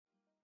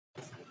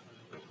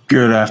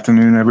Good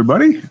afternoon,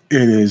 everybody.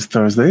 It is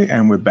Thursday,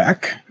 and we're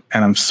back.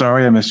 And I'm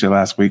sorry I missed you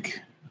last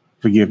week.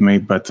 Forgive me,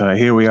 but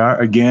here we are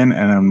again,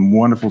 and I'm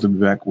wonderful to be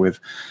back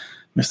with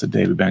Mr.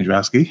 David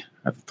Bandrowski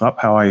at the top.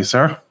 How are you,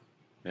 sir?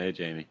 Hey,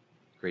 Jamie.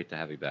 Great to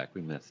have you back.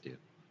 We missed you.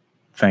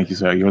 Thank you,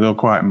 sir. You're a little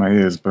quiet in my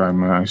ears, but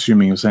I'm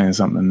assuming you're saying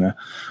something there.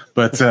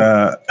 But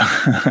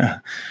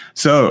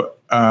so,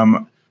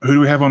 who do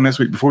we have on this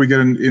week? Before we get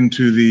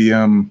into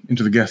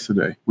the guest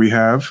today, we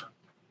have.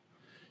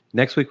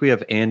 Next week, we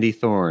have Andy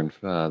Thorne,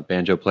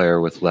 banjo player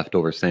with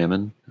Leftover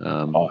Salmon.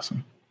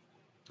 Awesome.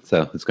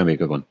 So it's going to be a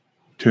good one.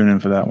 Tune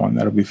in for that one.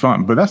 That'll be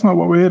fun. But that's not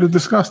what we're here to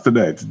discuss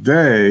today.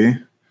 Today,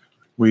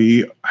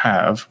 we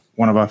have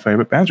one of our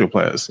favorite banjo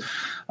players.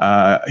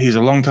 He's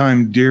a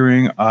longtime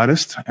Deering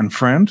artist and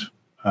friend.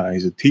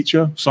 He's a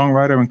teacher,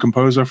 songwriter, and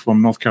composer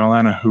from North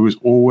Carolina who is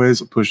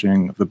always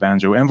pushing the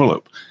banjo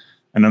envelope.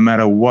 And no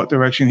matter what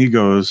direction he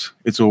goes,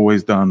 it's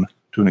always done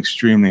to an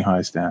extremely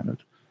high standard.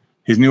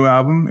 His new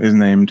album is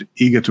named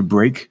Eager to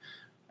Break,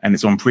 and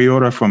it's on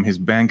pre-order from his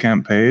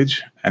Bandcamp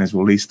page, and is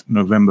released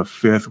November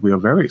 5th. We are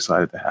very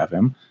excited to have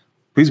him.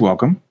 Please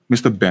welcome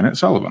Mr. Bennett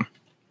Sullivan.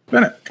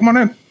 Bennett, come on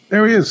in.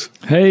 There he is.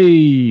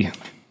 Hey,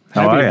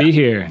 happy to be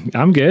here.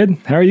 I'm good.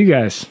 How are you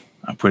guys?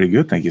 I'm pretty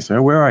good, thank you,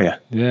 sir. Where are you?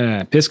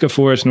 Yeah, Pisgah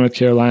Forest, North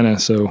Carolina,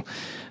 so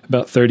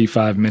about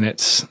 35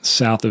 minutes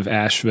south of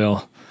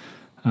Asheville.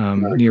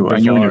 Near cool.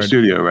 And you're in your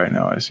studio right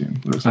now, I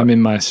assume. I'm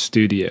in my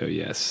studio,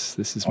 yes.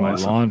 This is my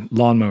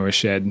lawnmower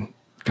shed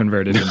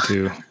converted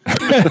into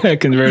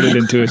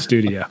a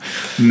studio.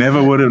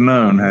 Never would have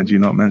known had you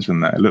not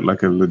mentioned that. It looked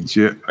like a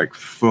legit, like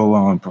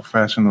full-on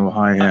professional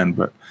high-end,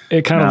 but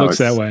it kind of looks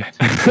that way.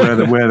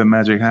 where the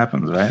magic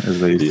happens, right?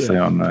 As they used to say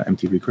on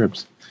MTV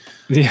Cribs.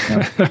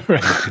 Yeah,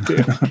 right.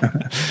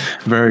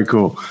 Very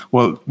cool.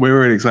 Well, we're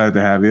really excited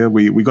to have you.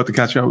 We got to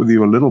catch up with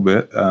you a little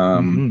bit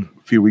a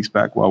few weeks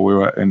back while we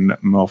were in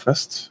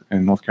Melfest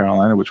in North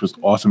Carolina, which was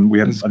awesome.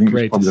 I think it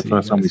was probably the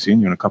first time we've seen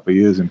you in a couple of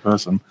years in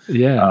person.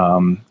 Yeah.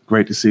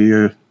 Great to see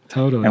you.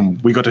 Totally.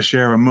 And we got to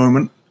share a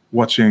moment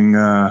watching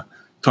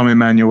Tommy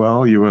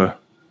Emmanuel. You were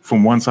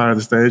from one side of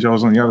the stage. I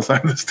was on the other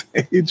side of the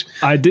stage.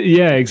 I did.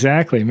 Yeah,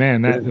 exactly.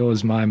 Man, that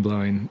was mind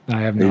blowing. I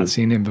have not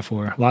seen him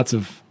before.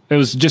 It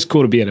was just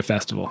cool to be at a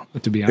festival,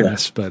 to be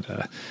honest. But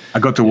I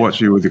got to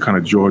watch you with your kind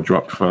of jaw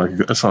dropped for like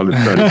a solid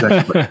 30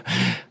 seconds. But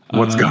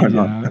what's going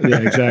on? Yeah,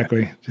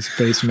 exactly. Just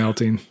face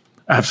melting.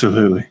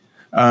 Absolutely.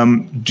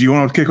 Do you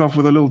want to kick off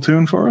with a little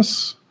tune for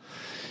us?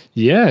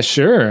 Yeah,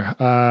 sure.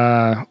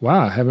 Wow,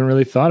 I haven't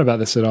really thought about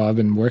this at all. I've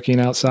been working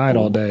outside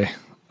all day.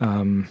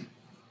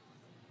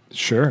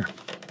 Sure.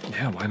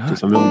 Yeah, why not?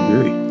 Just a little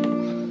beauty.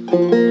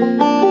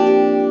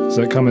 Is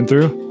that coming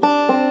through?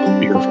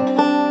 Beautiful.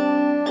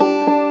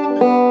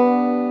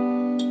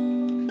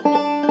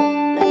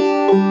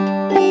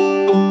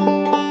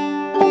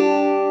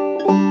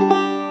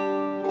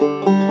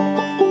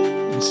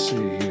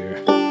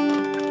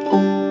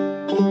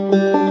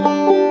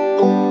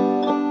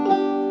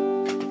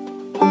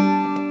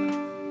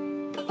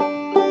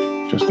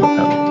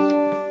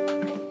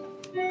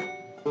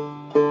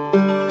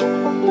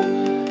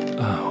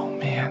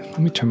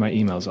 Turn my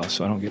emails off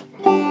so I don't get.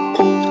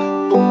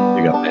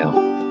 You got mail.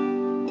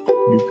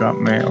 You got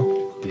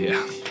mail. Yeah.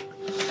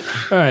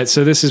 All right.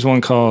 So this is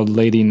one called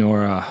Lady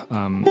Nora,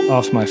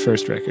 off my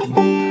first record.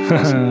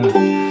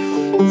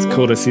 It's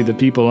cool to see the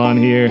people on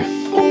here.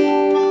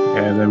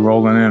 Yeah, they're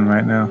rolling in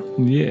right now.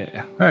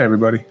 Yeah. Hey,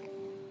 everybody.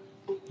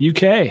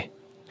 UK.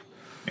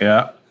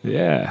 Yeah.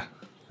 Yeah.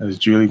 There's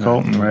Julie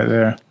Colton right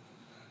there.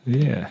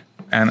 Yeah.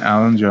 And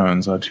Alan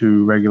Jones, our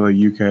two regular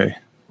UK.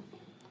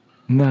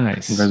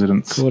 Nice.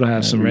 Residents. Cool to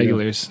have some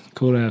regulars.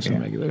 Cool to have some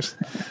regulars.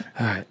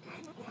 All right.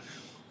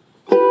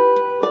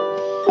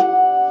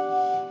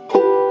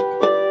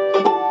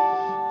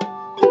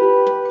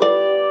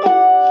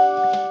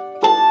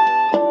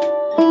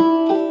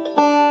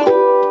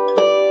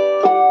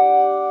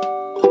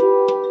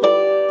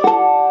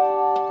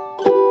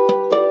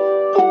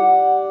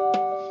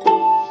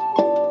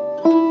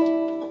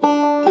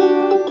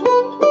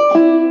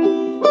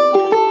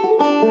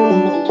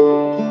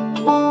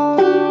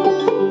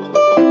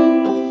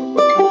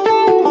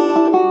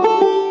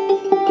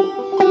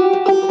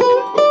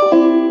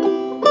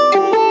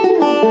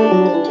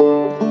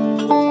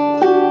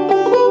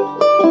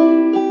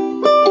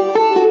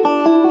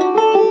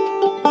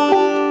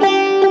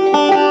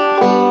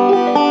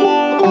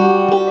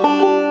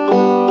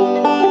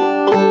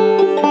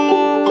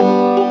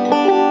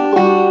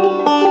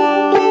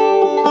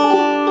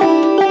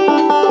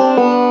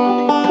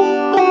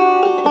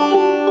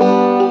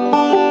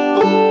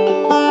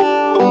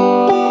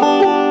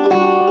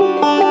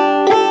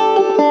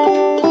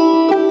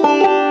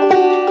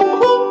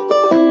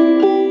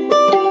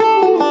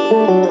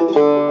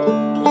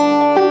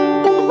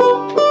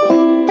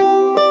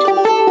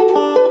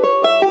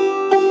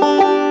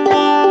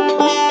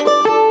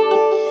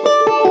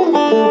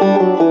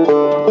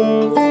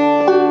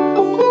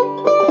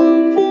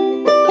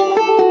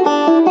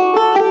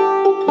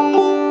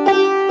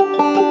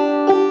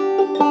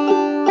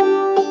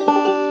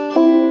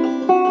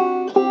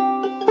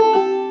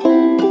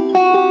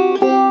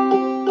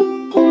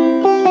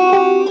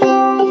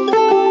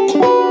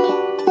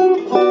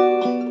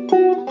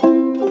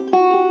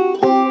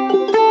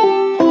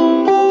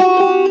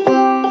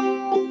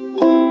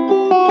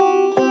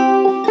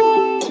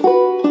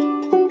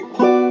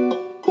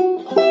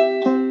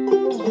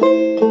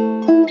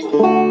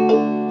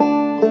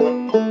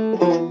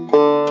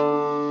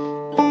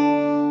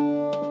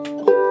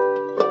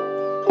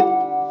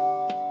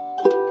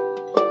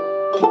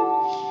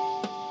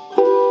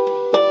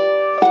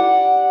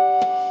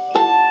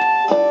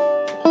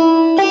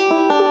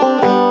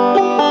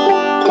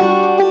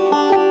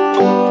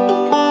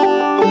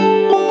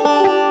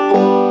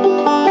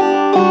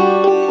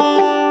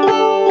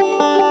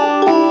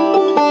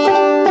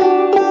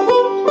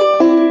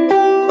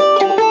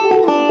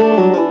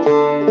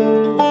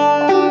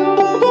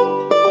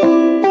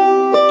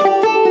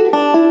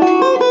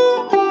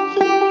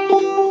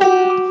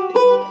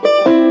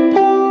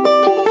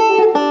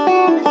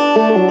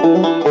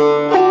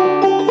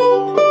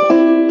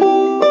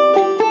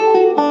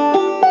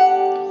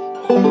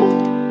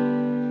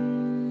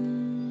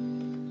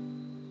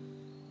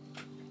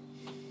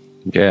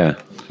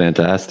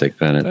 fantastic,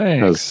 Bennett.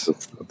 Thanks.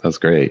 That was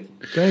great.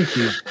 Thank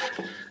you.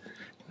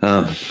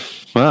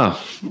 Wow.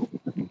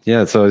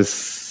 Yeah. So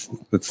it's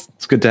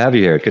good to have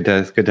you here. Good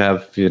to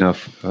have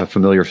a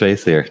familiar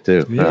face here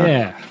too.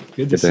 Yeah.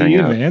 Good to see hang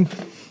you, out. man.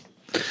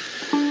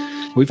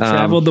 We've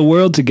traveled the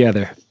world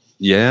together.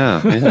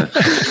 Yeah.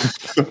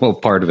 Well,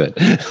 part of it.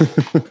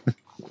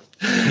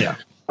 Yeah.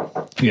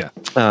 Yeah.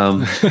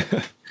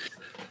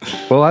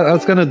 Well, I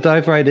was going to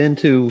dive right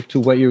into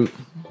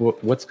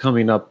what's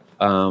coming up.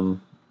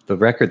 The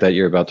record that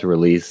you're about to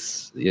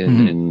release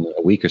in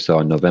a week or so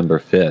on November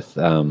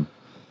 5th.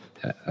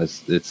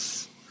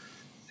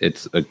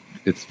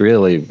 It's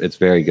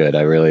very good.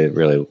 I really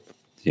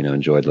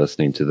enjoyed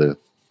listening to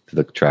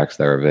the tracks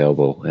that are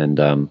available,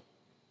 and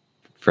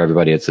for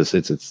everybody, it's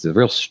a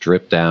real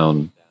stripped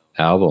down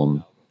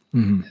album,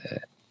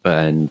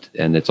 and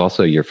it's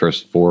also your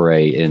first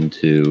foray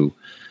into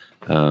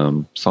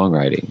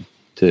songwriting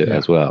too,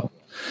 as well.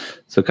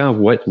 So, kind of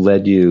what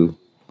led you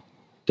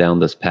down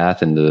this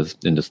path into the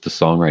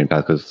songwriting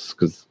path?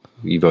 Because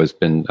you've always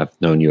been, I've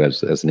known you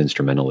as an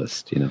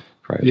instrumentalist,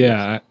 prior.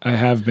 Yeah, I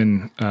have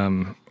been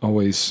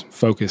always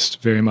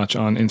focused very much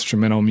on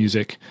instrumental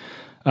music.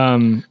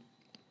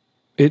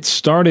 It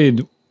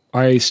started,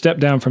 I stepped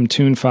down from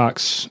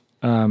TuneFox,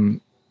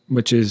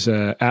 which is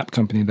an app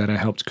company that I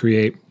helped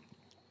create.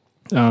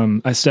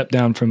 I stepped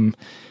down from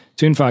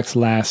TuneFox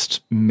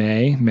last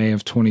May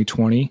of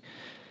 2020,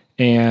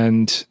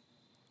 and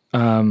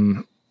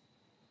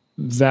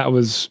that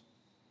was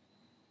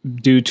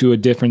due to a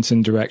difference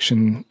in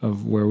direction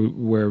of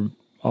where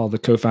all the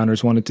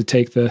co-founders wanted to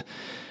take the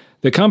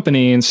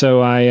company. And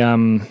so I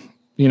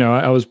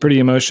was pretty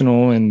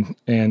emotional and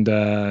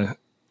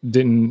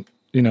didn't,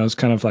 it was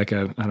kind of like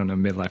a, I don't know,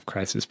 midlife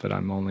crisis, but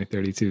I'm only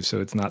 32. So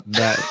it's not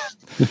that,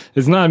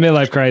 it's not a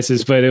midlife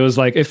crisis, but it was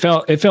like, it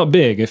felt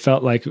big. It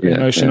felt like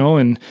emotional.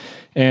 And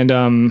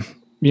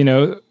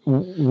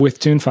with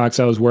TuneFox,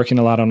 I was working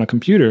a lot on a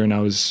computer, and I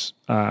was,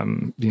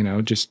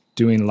 just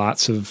doing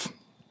lots of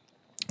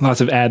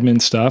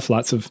admin stuff,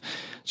 lots of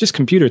just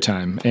computer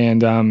time.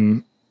 And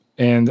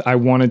I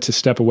wanted to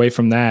step away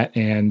from that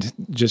and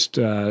just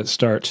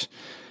start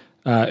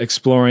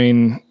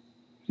exploring,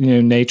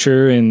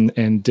 nature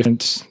and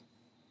different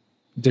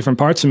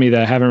parts of me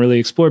that I haven't really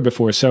explored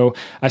before. So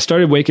I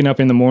started waking up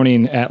in the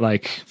morning at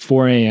like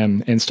 4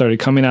 a.m. and started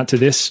coming out to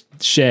this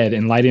shed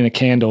and lighting a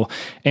candle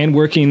and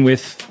working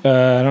with,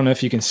 I don't know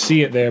if you can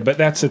see it there, but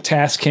that's a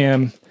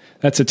Tascam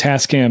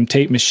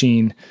tape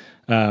machine,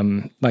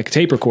 like a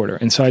tape recorder.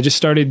 And so I just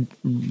started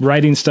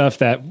writing stuff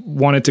that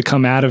wanted to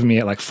come out of me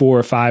at like 4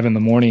 or 5 in the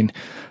morning.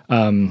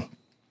 And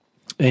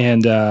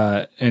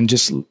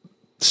just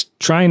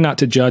trying not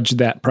to judge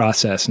that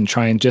process and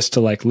trying just to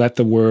like let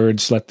the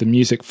words, let the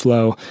music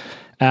flow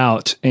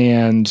out.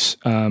 And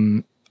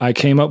I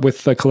came up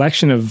with a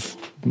collection of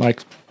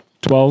like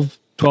 12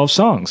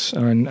 songs.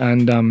 And I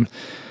know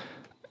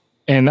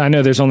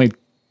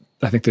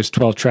I think there's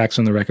 12 tracks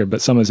on the record,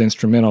 but some is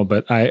instrumental.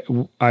 But I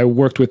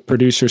worked with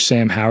producer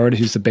Sam Howard,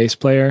 who's the bass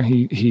player.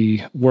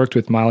 He worked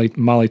with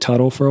Molly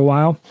Tuttle for a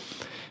while,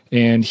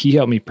 and he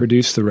helped me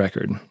produce the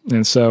record.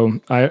 And so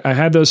I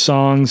had those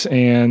songs,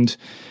 and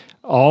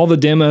all the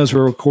demos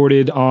were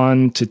recorded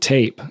onto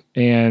tape,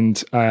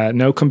 and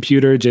no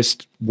computer,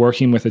 just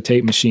working with a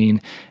tape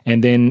machine.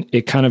 And then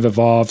it kind of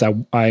evolved.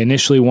 I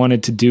initially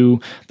wanted to do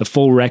the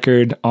full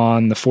record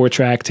on the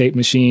 4-track tape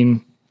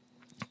machine.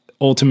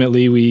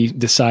 Ultimately, we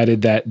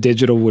decided that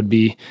digital would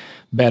be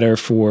better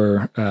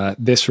for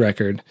this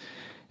record.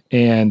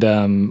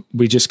 And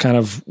we just kind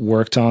of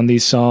worked on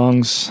these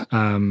songs.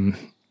 And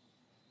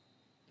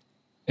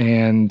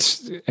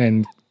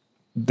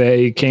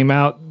they came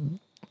out,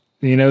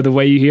 the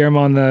way you hear them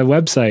on the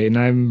website. And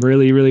I'm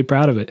really, really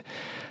proud of it.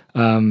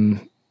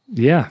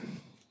 Yeah.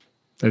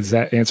 Does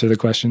that answer the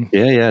question?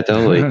 Yeah,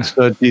 totally.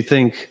 So do you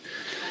think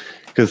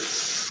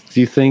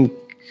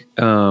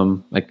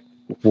like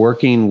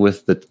working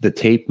with the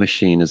tape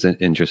machine is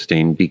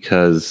interesting?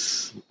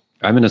 Because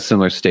I'm in a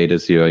similar state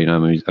as you.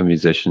 I'm a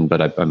musician,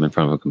 but I'm in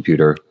front of a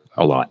computer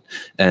a lot,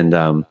 and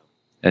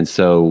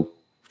so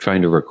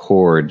trying to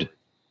record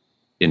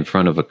in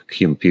front of a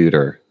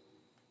computer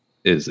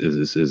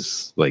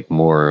is like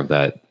more of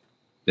that.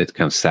 It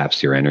kind of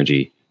saps your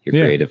energy, your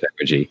creative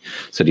energy.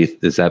 So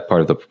is that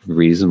part of the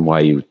reason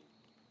why you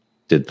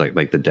did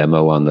like the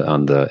demo on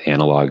the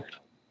analog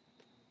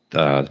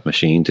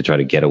machine, to try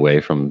to get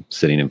away from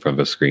sitting in front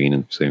of a screen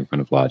and sitting in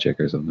front of Logic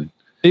or something?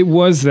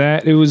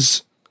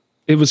 It's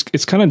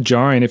kind of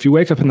jarring. If you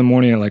wake up in the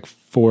morning at like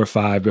 4 or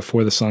 5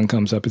 before the sun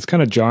comes up, it's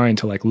kind of jarring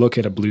to like look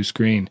at a blue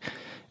screen.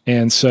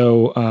 And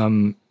so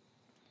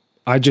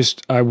I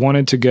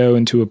wanted to go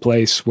into a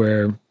place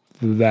where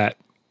that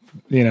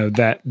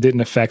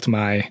didn't affect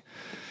my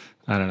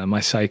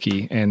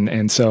psyche.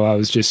 And so I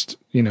was just,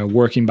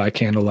 working by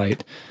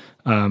candlelight.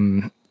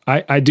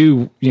 I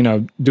do,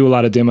 do a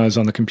lot of demos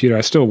on the computer.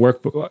 I still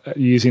work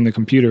using the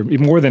computer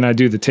even more than I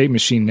do the tape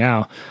machine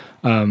now.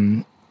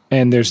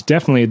 And there's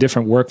definitely a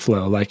different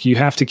workflow. Like, you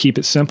have to keep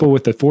it simple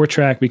with the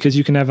 4-track, because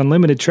you can have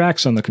unlimited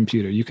tracks on the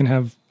computer. You can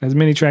have as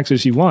many tracks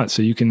as you want.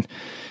 So you can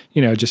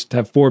just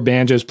have 4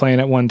 banjos playing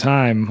at one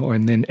time,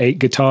 and then 8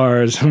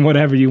 guitars and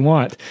whatever you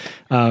want.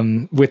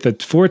 With a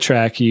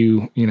 4-track,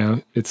 you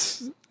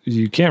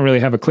can't really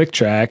have a click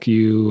track.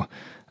 You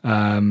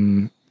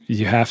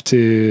have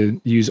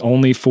to use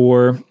only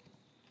 4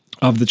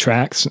 of the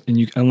tracks,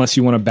 and unless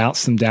you want to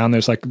bounce them down,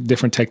 there's like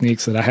different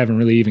techniques that I haven't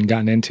really even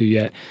gotten into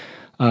yet.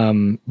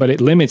 But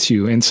it limits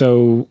you, and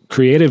so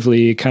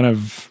creatively, it kind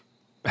of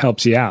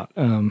helps you out.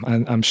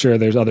 I'm sure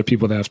there's other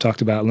people that have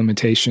talked about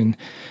limitation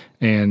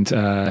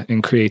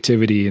and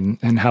creativity,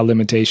 and how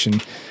limitation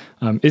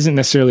isn't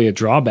necessarily a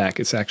drawback.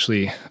 It's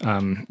actually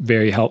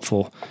very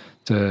helpful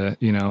to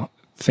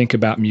think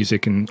about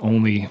music in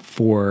only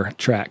 4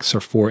 tracks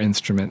or 4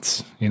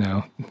 instruments.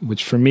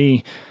 Which for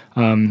me,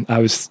 I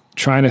was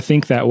trying to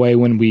think that way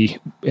when we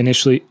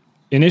initially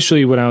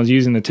when I was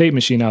using the tape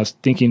machine, I was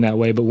thinking that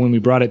way. But when we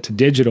brought it to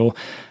digital,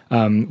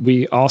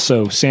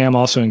 Sam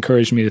also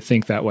encouraged me to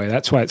think that way.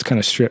 That's why it's kind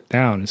of stripped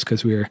down. It's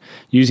because we were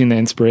using the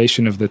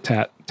inspiration of the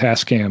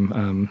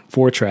Tascam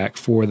 4-track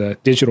for the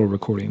digital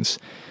recordings.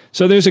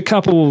 So there's a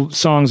couple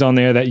songs on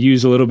there that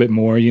use a little bit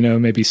more,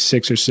 maybe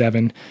 6 or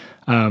 7.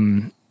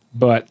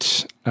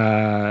 But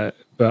a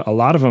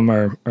lot of them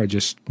are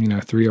just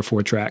 3 or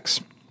 4 tracks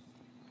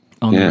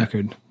on the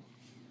record.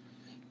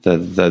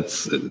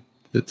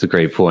 That's a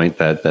great point.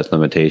 That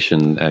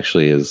limitation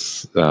actually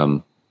is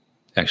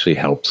actually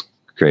helps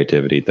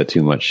creativity. That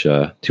too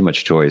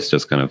much choice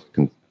just kind of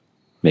can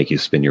make you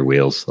spin your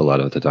wheels a lot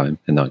of the time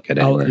and not get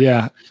anywhere.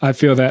 Yeah, I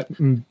feel that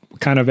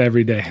kind of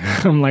every day.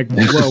 I'm like,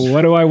 whoa,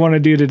 what do I want to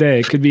do today?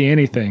 It could be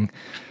anything.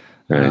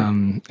 Right.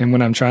 And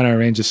when I'm trying to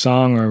arrange a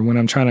song or when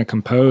I'm trying to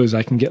compose,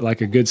 I can get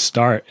like a good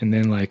start, and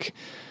then like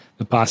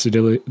the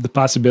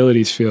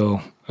possibilities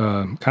feel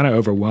kind of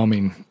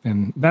overwhelming.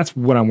 And that's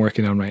what I'm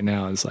working on right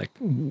now, is like,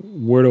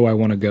 where do I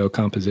want to go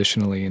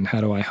compositionally, and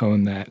how do I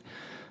hone that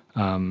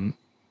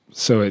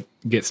so it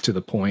gets to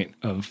the point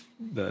of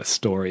the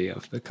story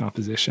of the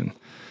composition.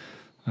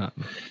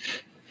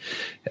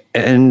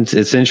 And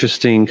it's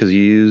interesting because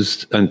you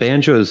used, and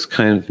banjo is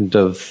kind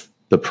of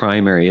the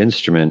primary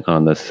instrument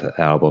on this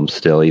album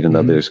still, even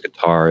though there's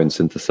guitar and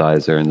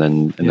synthesizer, and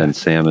then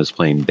Sam is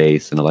playing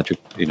bass and electric,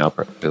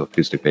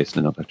 acoustic bass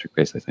and electric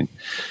bass, I think.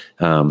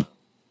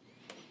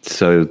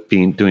 So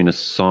doing a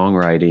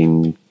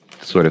songwriting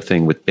sort of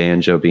thing with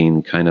banjo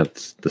being kind of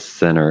the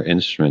center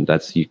instrument,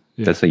 that's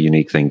a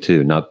unique thing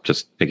too. Not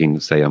just picking,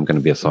 say, I'm going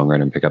to be a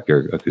songwriter and pick up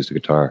your acoustic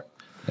guitar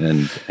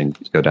and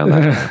go down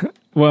that path.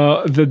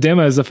 Well,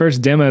 the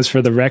first demos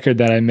for the record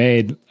that I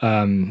made,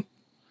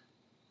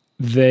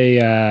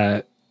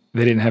 they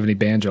didn't have any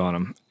banjo on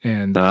them.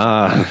 And,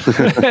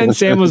 and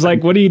Sam was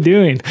like, "What are you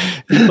doing?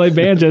 You play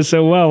banjo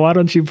so well. Why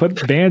don't you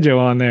put banjo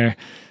on there?"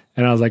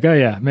 And I was like, "Oh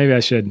yeah, maybe I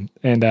should."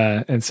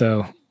 And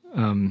so,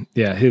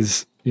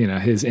 his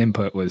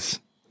input was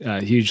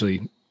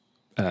hugely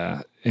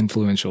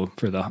influential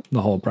for the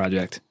whole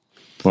project.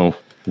 Well,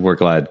 we're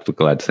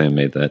glad Sam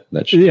made that.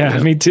 Yeah,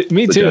 me too.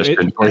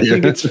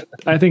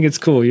 I think it's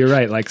cool. You're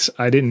right. Like,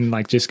 I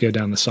didn't just go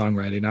down the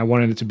songwriting. I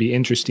wanted it to be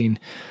interesting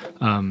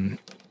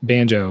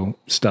banjo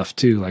stuff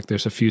too. Like,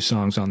 there's a few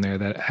songs on there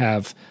that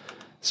have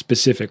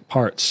specific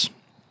parts,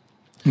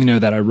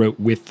 that I wrote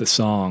with the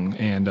song,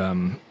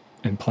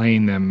 and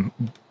playing them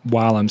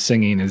while I'm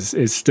singing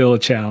is still a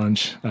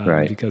challenge,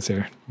 right? Because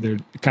they're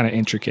kind of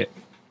intricate.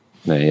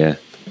 Yeah,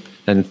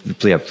 and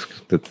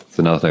that's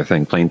another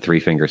thing. Playing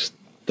 3-finger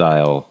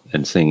style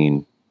and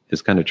singing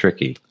is kind of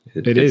tricky.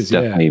 It's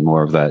definitely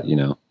more of that,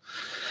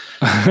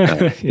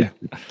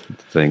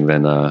 thing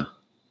than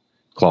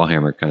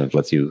clawhammer kind of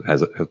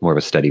has more of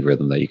a steady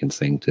rhythm that you can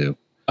sing to.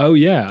 Oh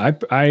yeah,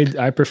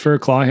 I prefer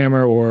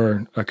clawhammer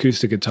or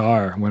acoustic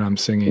guitar when I'm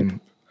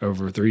singing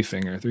over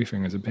 3-finger.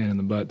 3-finger is a pain in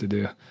the butt to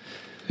do.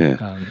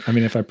 Yeah.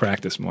 If I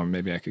practice more,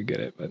 maybe I could get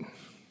it, but.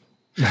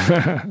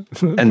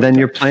 And then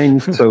you're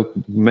playing, so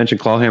you mentioned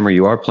clawhammer,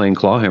 you are playing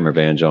clawhammer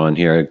banjo on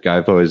here.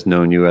 I've always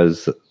known you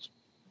as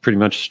pretty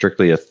much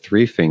strictly a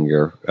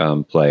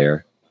 3-finger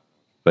player,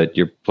 but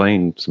you're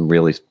playing some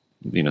really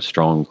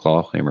strong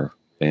clawhammer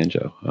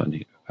banjo on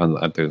here. I've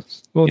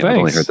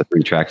only heard the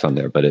 3 tracks on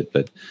there, but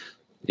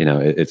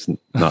it's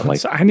not like.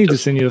 So I need to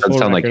send you the full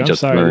record. Like I'm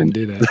sorry I didn't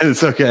do that.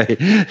 It's okay,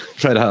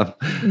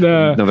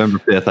 but November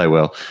 5th I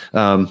will.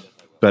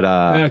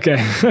 Okay.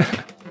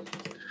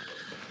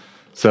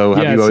 So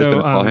have you always been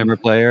a clawhammer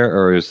player,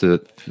 or is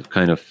it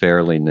kind of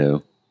fairly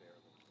new?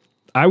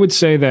 I would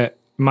say that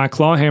my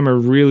clawhammer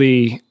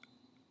really,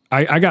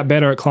 I got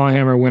better at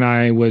clawhammer when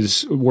I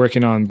was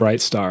working on Bright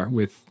Star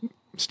with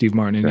Steve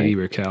Martin and Eddie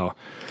Raquel.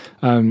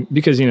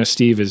 Because,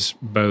 Steve is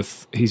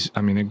both, he's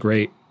a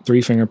great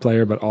 3-finger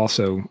player, but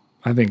also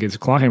I think his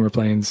clawhammer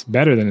playing's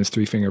better than his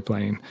 3-finger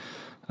playing.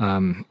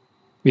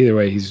 Either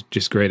way, he's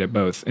just great at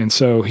both. And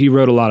so he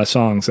wrote a lot of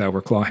songs that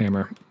were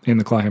clawhammer, in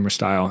the clawhammer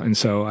style. And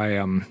so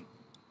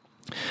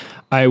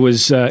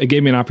it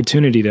gave me an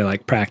opportunity to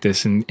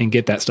practice and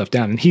get that stuff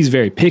down. And he's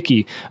very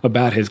picky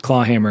about his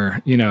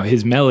clawhammer,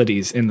 his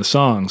melodies in the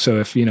song. So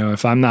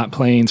if I'm not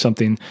playing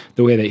something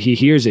the way that he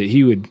hears it,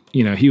 he would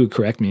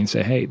correct me and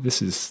say, "Hey,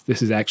 this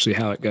is actually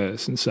how it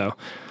goes." And so,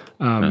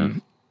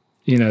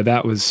 You know,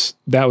 that was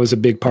a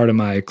big part of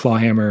my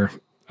clawhammer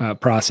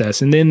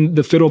process. And then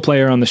the fiddle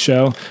player on the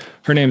show,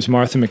 her name's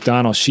Martha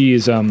McDonald.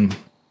 She's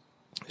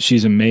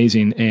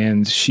amazing,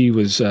 and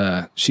she's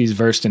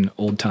versed in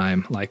old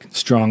time, like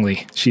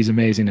strongly. She's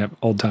amazing at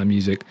old time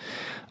music.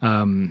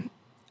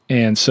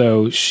 And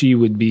so she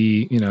would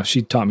be, you know,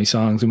 she taught me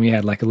songs, and we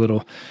had like a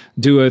little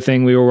duo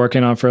thing we were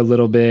working on for a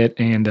little bit.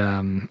 And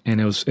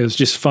it was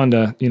just fun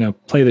to, you know,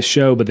 play the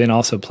show, but then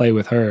also play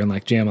with her and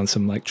like jam on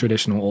some like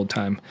traditional old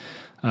time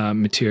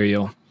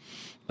material.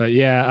 But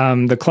yeah,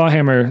 the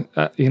clawhammer,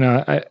 you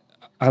know,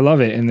 I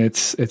love it. And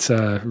it's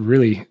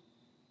really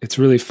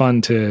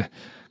fun to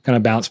kind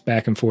of bounce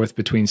back and forth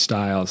between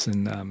styles.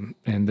 And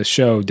the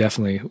show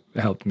definitely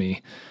helped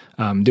me.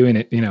 Doing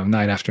it, you know,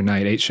 night after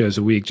night, 8 shows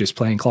a week, just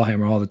playing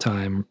clawhammer all the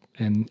time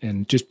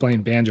and just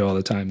playing banjo all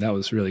the time. That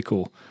was really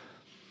cool.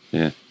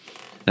 Yeah.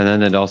 And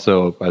then it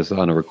also, as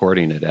on a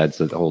recording, it adds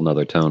a whole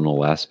nother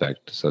tonal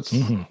aspect. So it's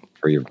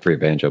for your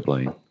banjo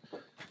playing.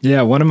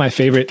 Yeah. One of my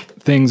favorite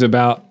things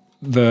about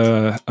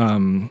the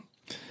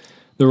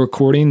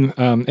recording,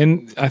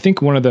 and I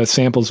think one of the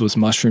samples was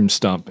Mushroom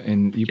Stump,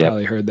 and you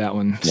probably heard that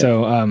one. Yep.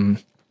 So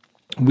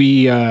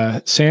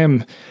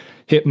Sam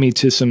hit me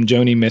to some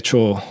Joni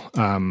Mitchell,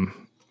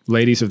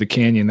 Ladies of the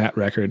Canyon, that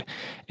record.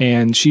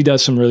 And she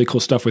does some really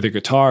cool stuff with her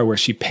guitar where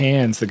she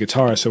pans the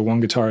guitar. So one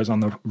guitar is on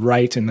the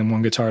right and then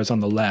one guitar is on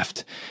the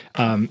left.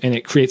 And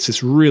it creates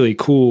this really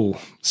cool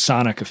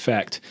sonic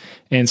effect.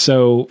 And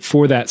so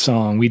for that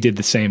song, we did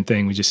the same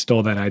thing. We just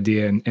stole that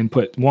idea and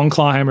put one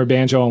clawhammer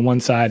banjo on one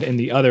side and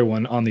the other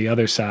one on the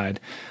other side.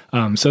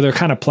 So they're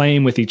kind of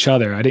playing with each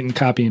other. I didn't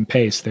copy and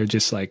paste. They're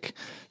just like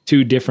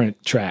 2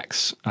 different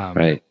tracks.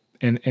 Right.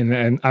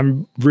 And I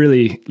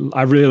really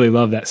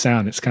love that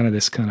sound. It's kind of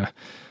this kind of,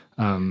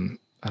 I don't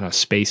know,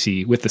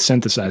 spacey with the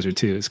synthesizer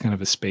too. It's kind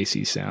of a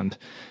spacey sound.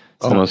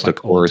 It's almost like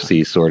a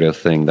chorusy sort of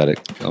thing that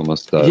it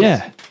almost does.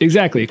 Yeah,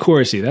 exactly.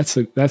 Chorusy.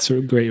 That's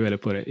a great way to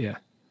put it. Yeah.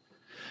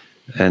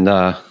 And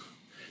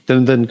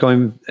then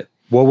going,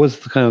 what was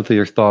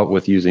your thought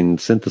with using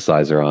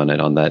synthesizer on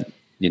it, on that,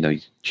 you know,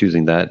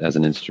 choosing that as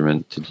an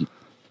instrument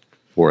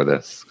for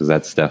this? Because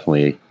that's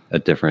definitely a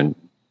different,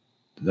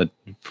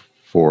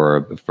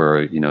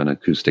 for you know, an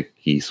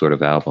acoustic-y sort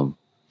of album,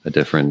 a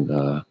different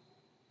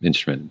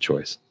instrument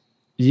choice.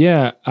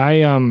 Yeah,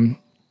 and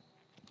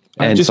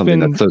just something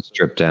that's so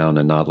stripped down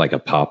and not like a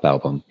pop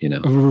album, you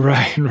know.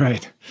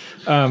 Right.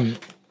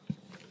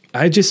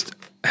 I just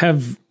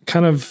have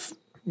kind of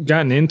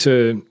gotten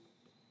into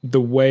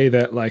the way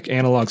that like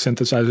analog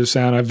synthesizers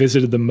sound. I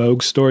visited the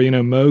Moog store. You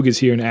know, Moog is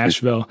here in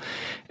Asheville,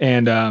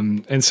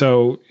 and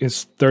so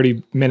it's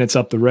 30 minutes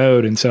up the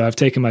road. And so I've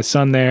taken my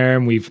son there,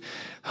 and we've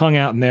hung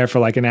out in there for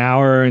like an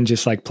hour and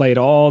just like played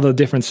all the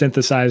different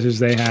synthesizers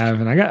they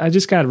have. And I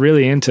just got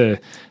really into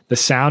the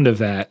sound of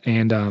that.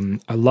 And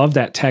I love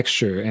that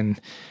texture.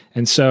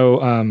 And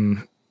so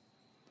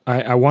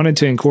I wanted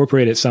to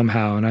incorporate it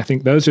somehow. And I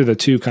think those are the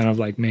 2 kind of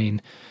like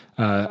main,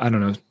 I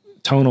don't know,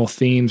 tonal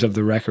themes of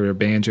the record are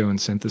banjo and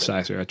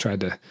synthesizer. I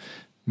tried to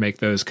make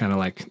those kind of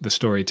like the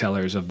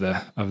storytellers of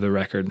the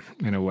record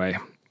in a way.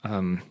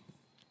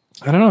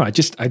 I don't know. I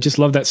just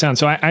love that sound.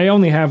 So I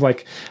only have I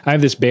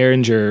have this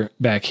Behringer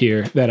back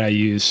here that I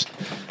use.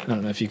 I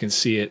don't know if you can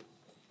see it.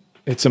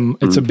 It's a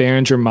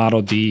Behringer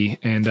Model D,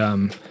 and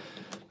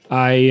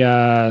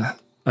I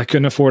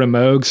couldn't afford a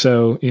Moog,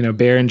 so you know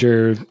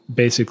Behringer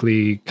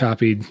basically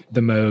copied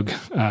the Moog,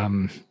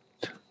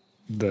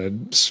 the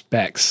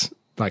specs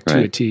like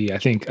to a T. I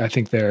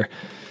think they're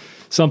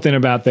something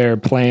about their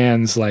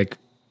plans like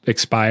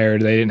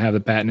expired. They didn't have the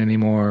patent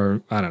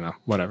anymore. I don't know,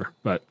 whatever,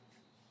 but.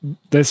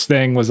 This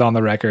thing was on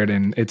the record,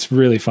 and it's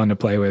really fun to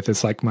play with.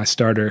 It's like my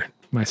starter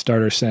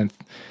synth,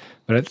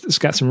 but it's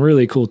got some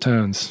really cool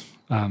tones.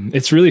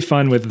 It's really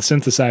fun with the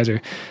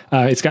synthesizer.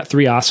 It's got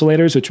 3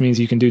 oscillators, which means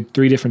you can do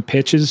 3 different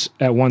pitches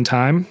at one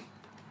time.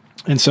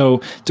 And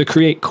so to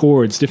create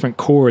different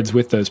chords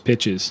with those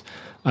pitches,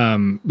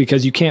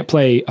 because you can't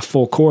play a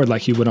full chord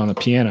like you would on a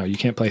piano. You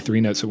can't play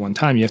 3 notes at one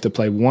time. You have to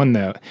play 1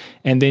 note,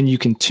 and then you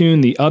can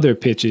tune the other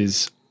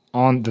pitches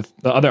on the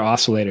other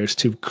oscillators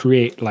to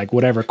create like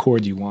whatever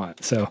chord you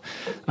want. So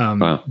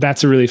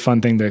that's a really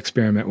fun thing to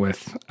experiment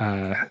with.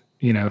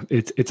 You know,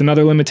 it's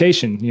another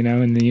limitation, you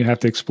know, and then you have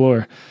to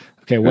explore,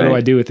 okay, what do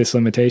I do with this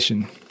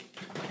limitation?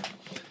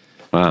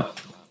 Wow.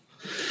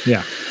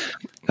 Yeah.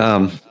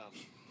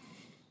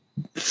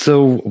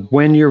 So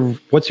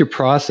what's your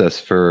process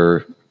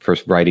for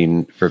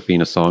writing, for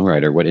being a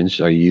songwriter?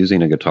 Are you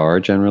using a guitar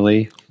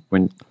generally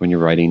when you're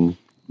writing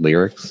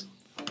lyrics?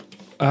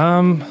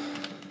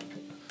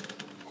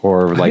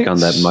 Or like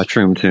on that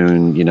Mushroom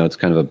tune, you know, it's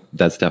kind of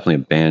that's definitely a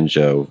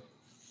banjo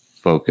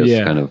focus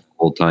kind of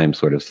old time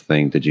sort of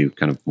thing. Did you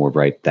kind of more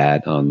write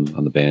that on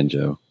the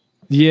banjo?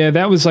 Yeah,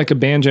 that was like a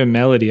banjo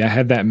melody. I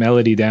had that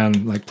melody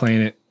down, like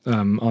playing it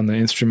on the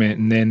instrument.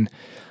 And then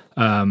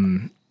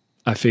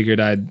I figured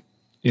I'd,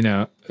 you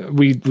know,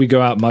 we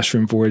go out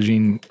mushroom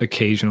foraging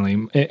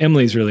occasionally.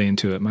 Emily's really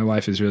into it. My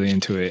wife is really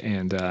into it.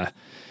 And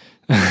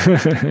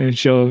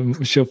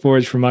she'll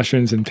forage for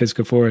mushrooms in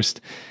Pisgah Forest.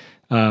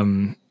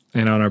 and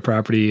on our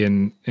property.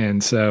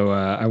 And so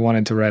I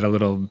wanted to write a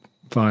little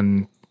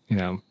fun,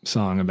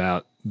 song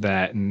about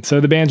that. And so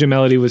the banjo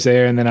melody was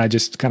there, and then I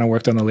just kind of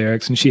worked on the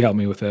lyrics, and she helped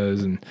me with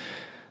those. And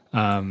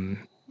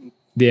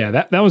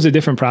that was a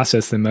different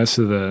process than most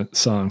of the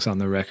songs on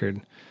the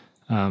record.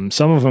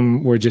 Some of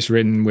them were just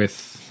written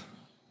with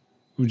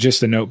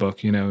just a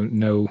notebook,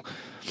 no,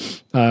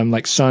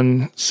 like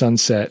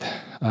Sunset,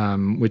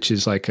 which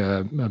is like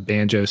a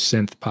banjo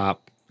synth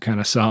pop kind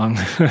of song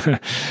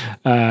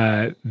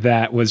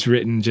that was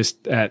written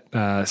just at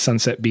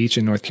Sunset Beach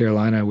in North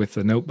Carolina with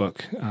a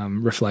notebook,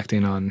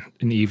 reflecting on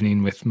an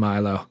evening with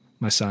Milo,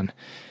 my son.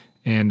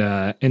 And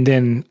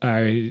then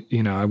I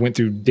went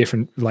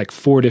through like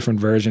 4 different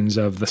versions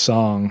of the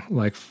song,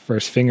 like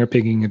first finger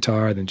picking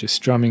guitar, then just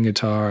strumming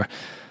guitar.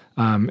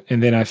 And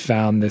then I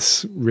found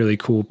this really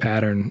cool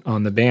pattern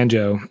on the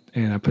banjo,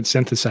 and I put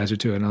synthesizer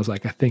to it, and I was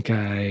like, I think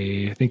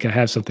I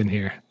have something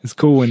here. It's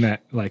cool when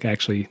that like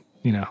actually,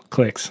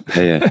 clicks.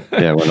 Yeah,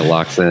 when it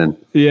locks in.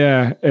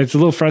 Yeah, it's a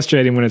little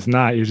frustrating when it's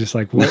not. You're just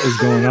like, what is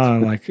going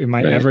on? Like, am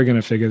I ever going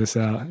to figure this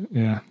out?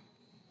 Yeah.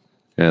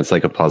 Yeah, it's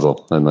like a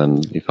puzzle, and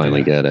then you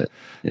finally get it.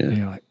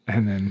 Yeah.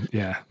 And then,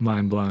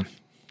 mind blown.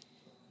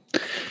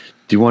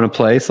 Do you want to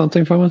play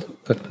something from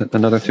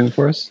another tune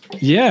for us?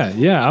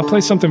 Yeah. I'll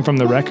play something from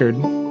the record.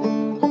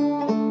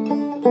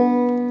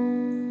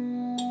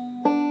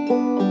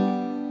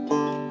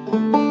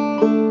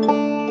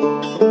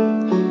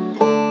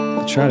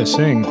 I'll try to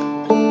sing.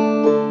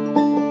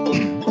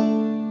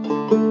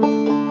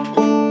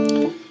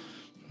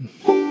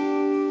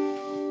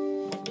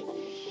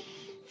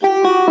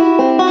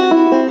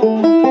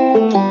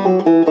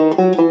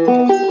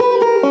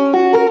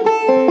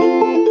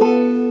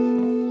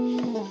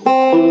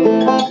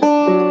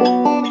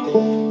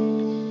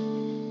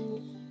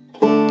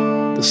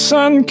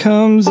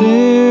 Comes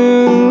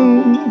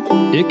in,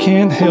 it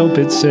can't help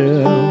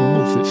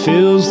itself, it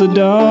fills the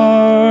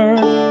dark.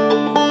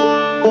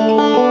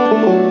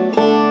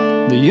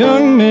 The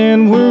young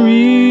man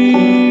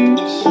worries,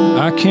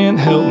 I can't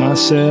help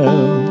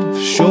myself,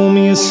 show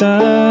me a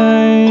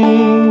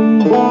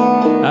sign.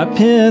 I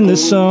pen the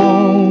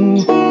song,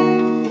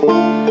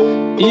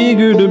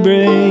 eager to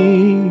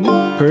break,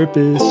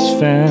 purpose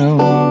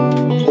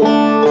found.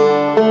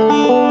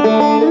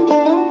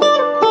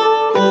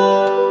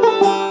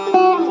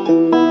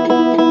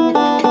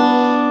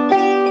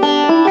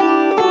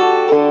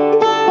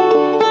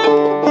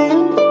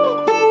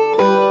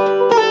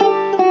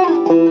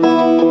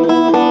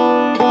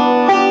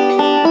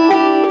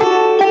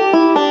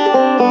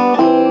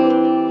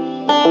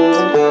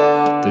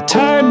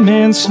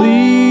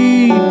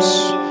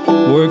 Sleeps,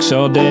 works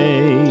all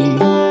day,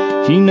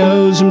 he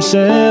knows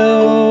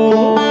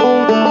himself.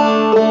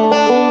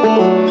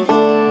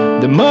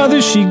 The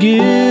mother she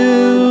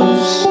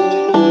gives,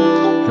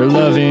 her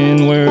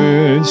loving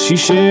words, she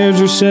shares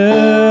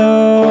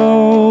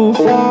herself.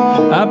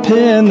 I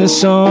pen the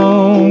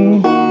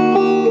song,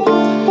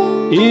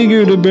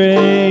 eager to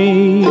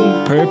break,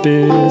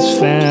 purpose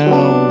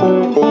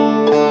found.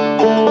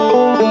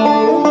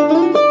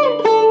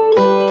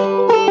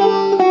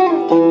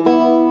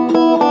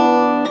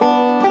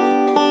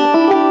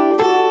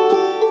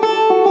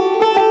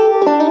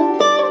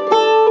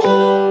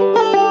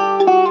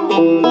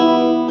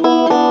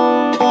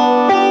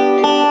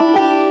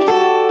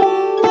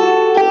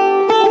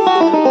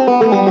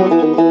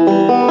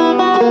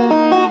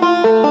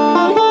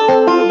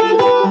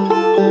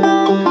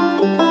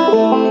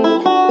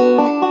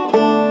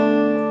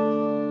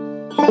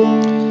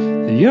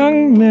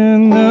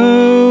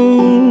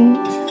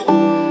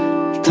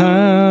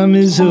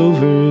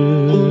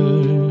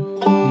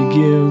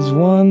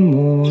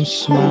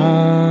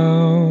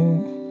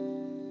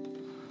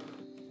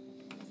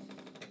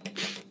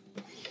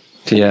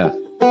 Yeah.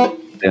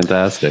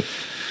 Fantastic.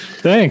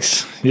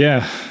 Thanks.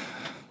 Yeah.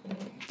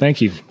 Thank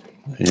you.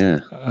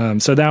 Yeah.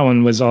 So that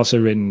one was also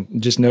written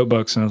just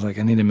notebooks, and I was like,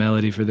 I need a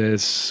melody for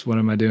this. What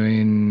am I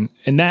doing?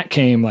 And that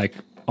came like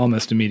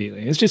almost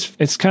immediately.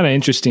 It's kind of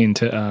interesting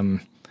to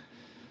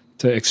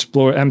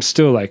explore. I'm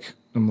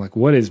like,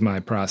 what is my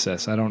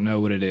process? I don't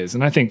know what it is.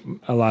 And I think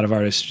a lot of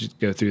artists should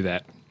go through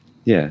that.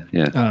 Yeah.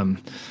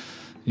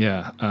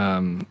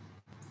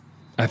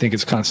 I think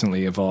it's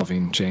constantly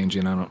evolving,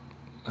 changing. I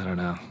don't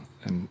know.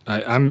 And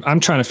I'm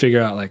trying to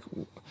figure out, like,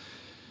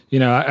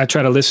 I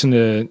try to listen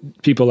to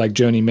people like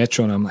Joni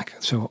Mitchell, and I'm like,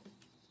 so,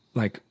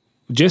 like,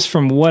 just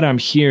from what I'm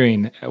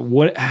hearing,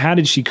 how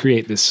did she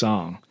create this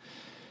song?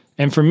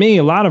 And for me,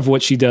 a lot of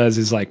what she does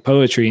is like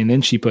poetry, and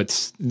then she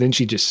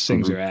just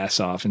sings her ass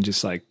off and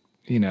just like,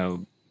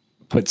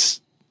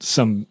 puts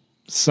some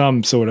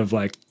sort of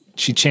like,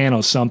 she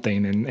channels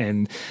something,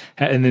 and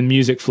then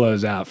music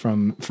flows out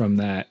from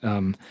that.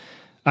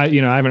 I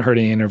haven't heard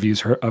any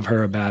interviews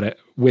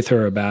with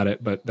her about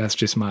it, but that's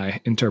just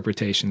my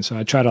interpretation. So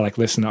I try to like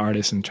listen to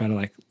artists and try to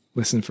like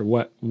listen for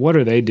what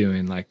are they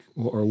doing, like,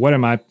 or what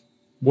am I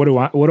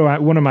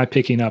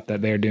picking up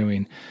that they're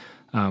doing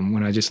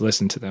when I just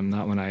listen to them,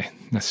 not when I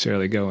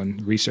necessarily go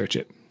and research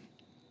it.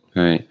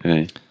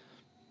 Right.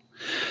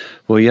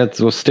 Well, yeah.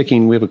 Well,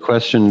 sticking, we have a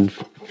question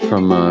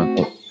from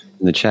in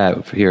the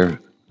chat here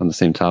on the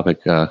same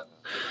topic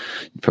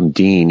from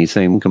Dean. He's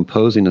saying, when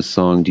composing a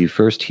song, do you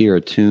first hear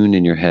a tune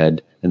in your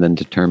head and then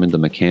determine the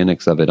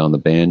mechanics of it on the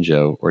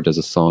banjo, or does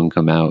a song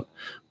come out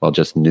while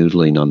just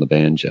noodling on the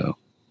banjo?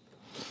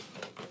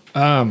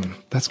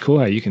 That's cool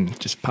how you can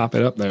just pop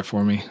it up there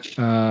for me.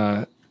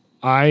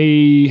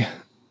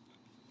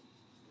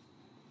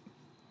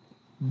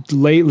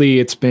 Lately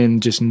it's been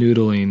just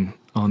noodling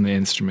on the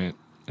instrument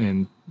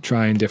and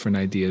trying different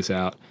ideas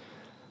out.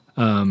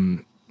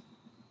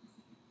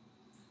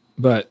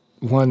 But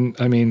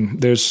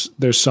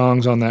there's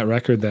songs on that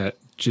record that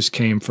just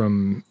came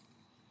from,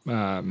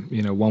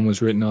 one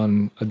was written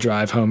on a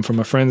drive home from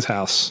a friend's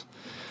house.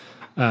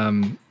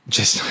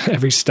 Just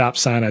every stop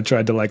sign I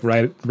tried to like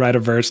write a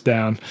verse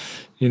down,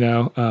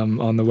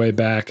 on the way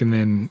back. And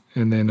then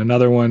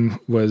another one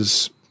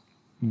was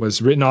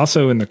written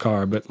also in the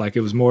car, but like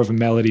it was more of a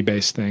melody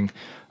based thing.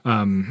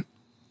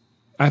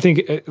 I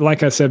think,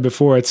 like I said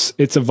before, it's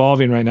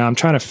evolving right now. I'm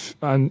trying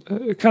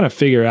to kind of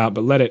figure out,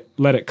 but let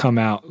it come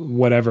out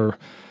whatever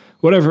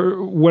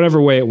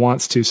way it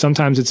wants to.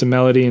 Sometimes it's a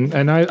melody,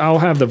 and I'll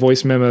have the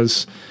voice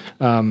memos,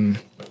 on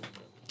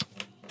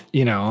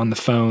the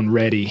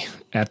phone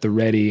at the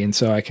ready, and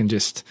so I can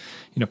just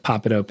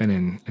pop it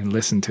open and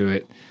listen to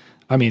it.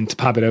 I mean, to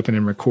pop it open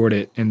and record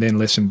it, and then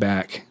listen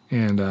back.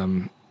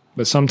 And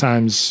but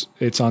sometimes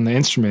it's on the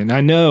instrument. And I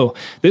know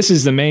this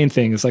is the main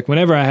thing. It's like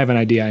whenever I have an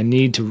idea, I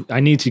need to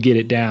get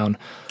it down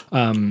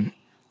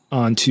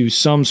onto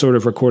some sort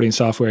of recording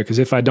software, because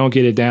if I don't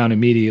get it down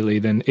immediately,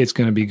 then it's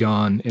going to be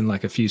gone in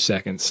like a few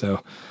seconds.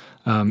 So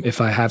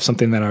if I have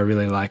something that I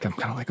really like, I'm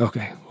kind of like,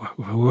 okay,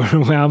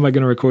 how am I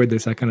going to record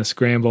this? I kind of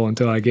scramble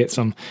until I get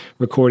some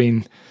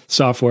recording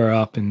software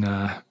up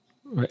and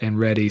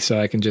ready, so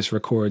I can just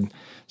record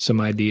some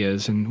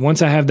ideas. And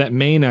once I have that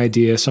main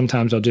idea,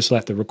 sometimes I'll just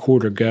let the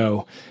recorder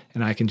go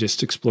and I can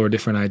just explore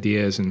different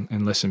ideas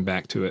and listen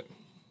back to it.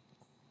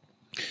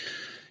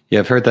 Yeah,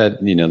 I've heard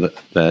that,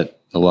 that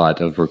a lot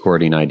of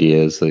recording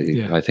ideas.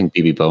 Yeah. I think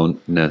BB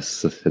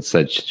Bonus had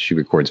said she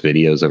records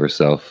videos of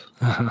herself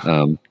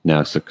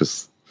now. So,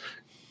 because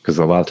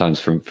a lot of times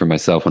for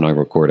myself, when I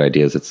record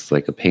ideas, it's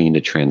like a pain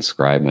to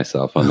transcribe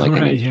myself on like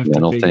an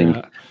instrumental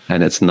thing.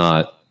 And it's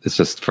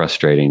just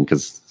frustrating,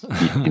 because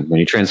when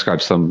you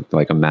transcribe some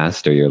like a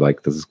master, you're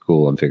like, this is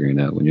cool, I'm figuring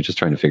it out. When you're just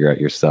trying to figure out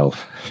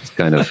yourself, it's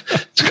kind of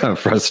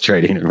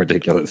frustrating and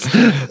ridiculous.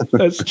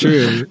 That's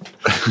true.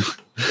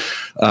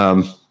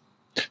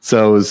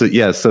 So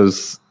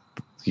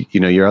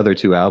your other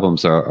two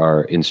albums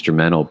are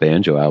instrumental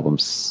banjo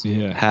albums.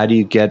 Yeah. How do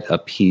you get a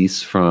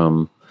piece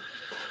from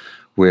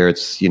where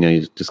it's,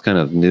 just kind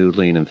of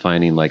noodling and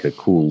finding like a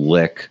cool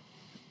lick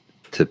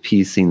to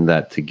piecing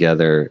that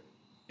together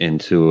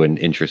into an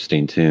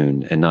interesting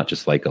tune, and not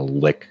just like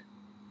a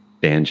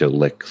banjo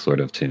lick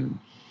sort of tune,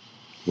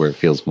 where it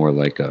feels more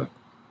like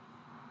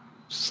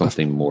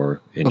something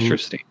more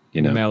interesting,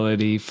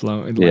 melody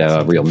flow. Yeah,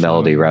 a real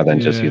melody, rather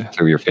than just you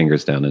threw your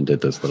fingers down and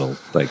did this little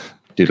like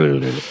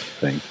doodle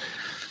thing.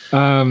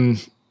 I'm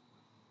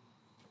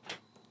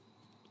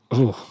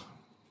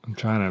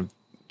trying to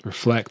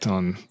reflect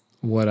on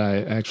what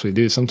I actually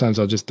do. Sometimes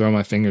I'll just throw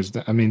my fingers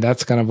down. I mean,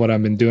 that's kind of what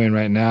I've been doing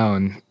right now,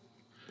 and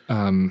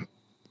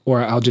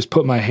or I'll just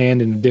put my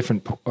hand in a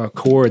different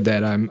chord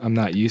that I'm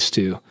not used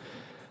to.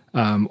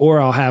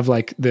 Or I'll have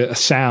like a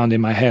sound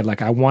in my head,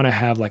 like I want to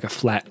have like a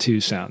flat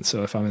 2 sound.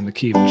 So if I'm in the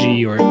key of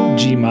G or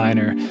G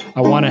minor,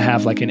 I want to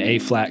have like an A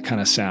flat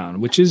kind of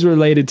sound, which is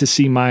related to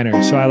C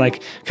minor. So I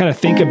like kind of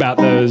think about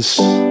those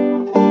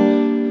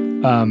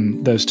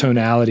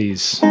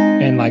tonalities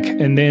and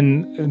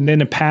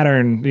then a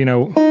pattern,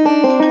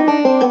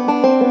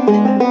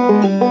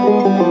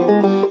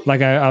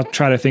 like I'll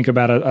try to think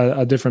about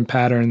a different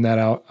pattern that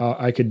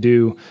I could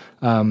do,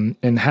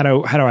 and how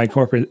do I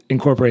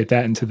incorporate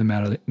that into the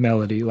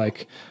melody,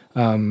 like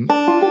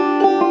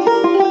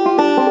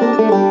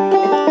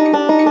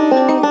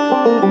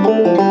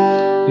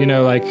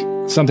like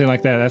something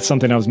like that. That's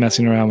something I was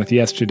messing around with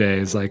yesterday.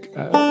 Is like,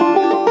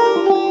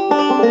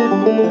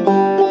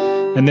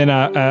 and then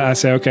I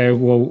say, okay,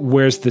 well,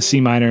 where's the C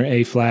minor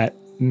A flat?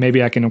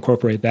 Maybe I can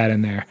incorporate that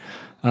in there.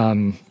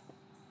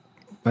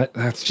 But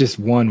that's just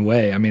one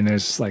way. I mean,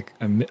 there's like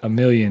a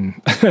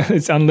million.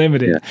 It's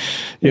unlimited,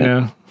 you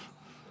know.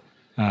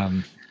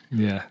 I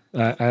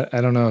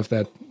don't know if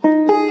that.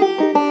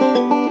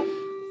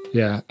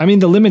 Yeah, I mean,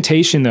 the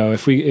limitation though,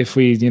 if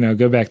we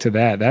go back to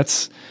that,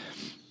 that's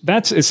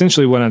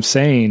essentially what I'm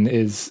saying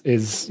is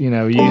you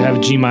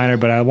have G minor,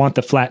 but I want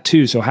the flat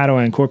 2. So how do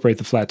I incorporate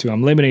the flat 2?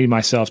 I'm limiting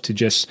myself to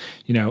just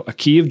a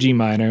key of G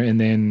minor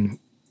and then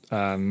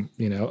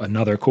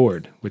another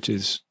chord, which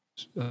is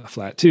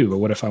flat 2. But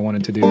what if I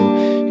wanted to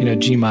do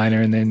G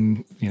minor and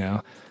then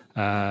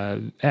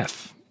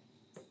F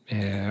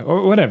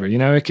or whatever?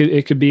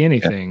 It could be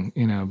anything.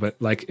 But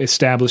like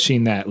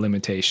establishing that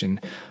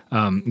limitation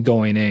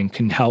going in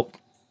can help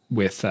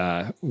with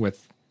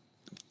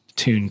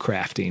tune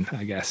crafting,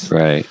 I guess.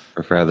 Right.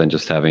 Or rather than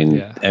just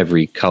having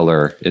every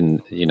color in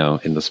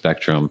the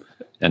spectrum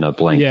and a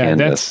blank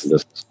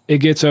canvas. It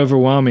gets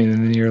overwhelming,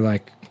 and then you're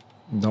like,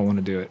 don't want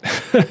to do it.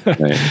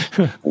 Right.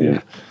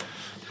 Yeah.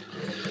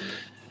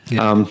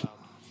 Yeah.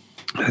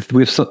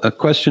 We have a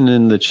question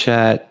in the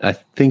chat. I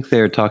think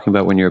they're talking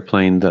about when you're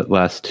playing that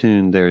last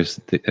tune. They're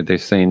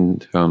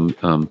saying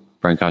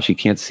Brian Kosh, you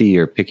can't see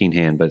your picking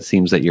hand, but it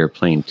seems that you're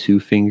playing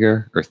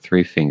 2-finger or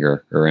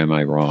 3-finger, or am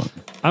I wrong?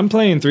 I'm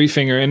playing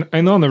 3-finger,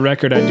 and on the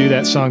record, I do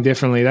that song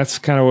differently. That's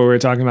kind of what we were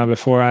talking about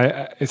before.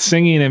 It's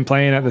singing and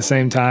playing at the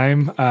same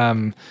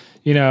time.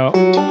 You know,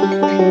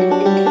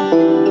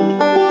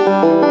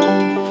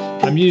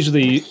 I'm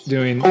usually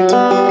doing.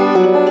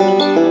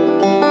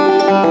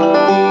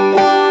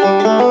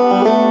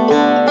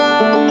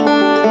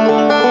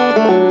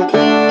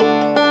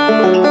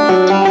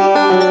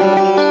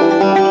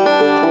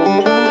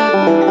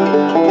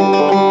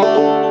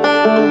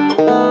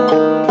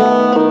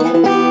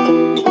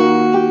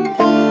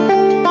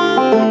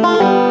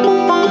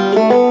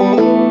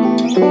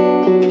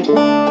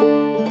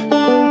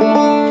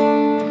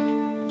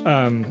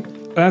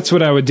 That's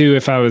what I would do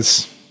if I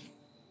was,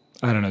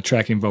 I don't know,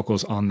 tracking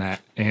vocals on that.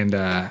 And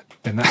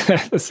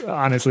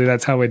honestly,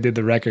 that's how I did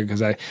the record,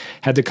 because I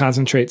had to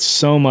concentrate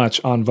so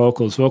much on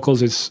vocals.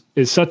 Vocals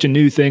is such a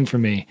new thing for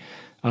me.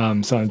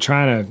 So I'm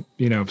trying to,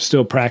 you know,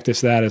 still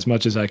practice that as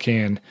much as I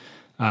can.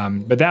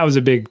 But that was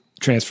a big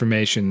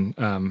transformation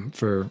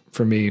for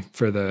me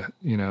for the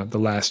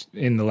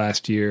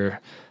last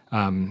year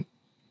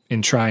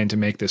in trying to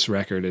make this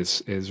record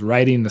is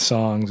writing the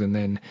songs, and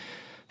then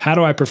how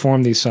do I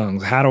perform these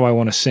songs? How do I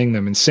want to sing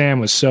them? And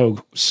Sam was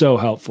so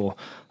helpful.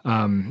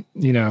 You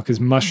know, because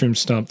Mushroom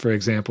Stump, for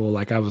example,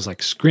 like I was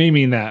like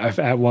screaming that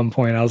at one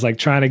point. I was like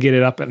trying to get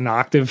it up an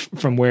octave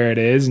from where it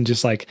is and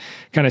just like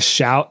kind of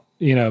shout,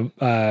 you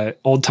know,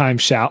 old time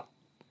shout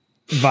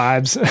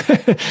vibes.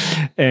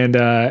 and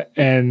I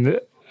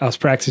was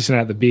practicing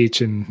at the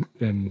beach, and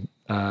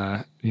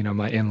you know,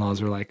 my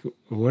in-laws were like,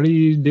 "What are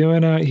you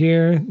doing out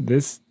here?"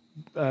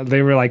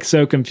 They were like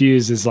so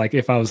confused, as like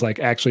if I was like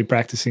actually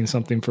practicing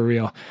something for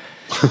real.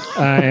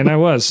 And I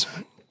was.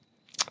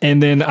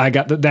 And then I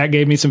got that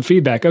gave me some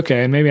feedback.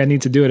 Okay, and maybe I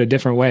need to do it a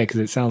different way because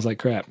it sounds like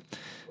crap.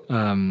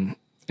 And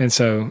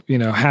so, you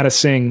know, how to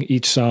sing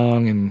each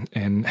song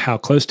and how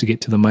close to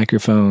get to the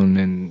microphone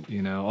and,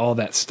 you know, all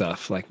that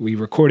stuff. Like we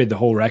recorded the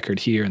whole record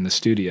here in the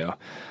studio,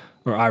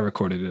 or I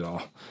recorded it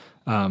all.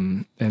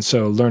 And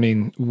so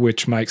learning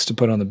which mics to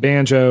put on the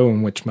banjo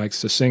and which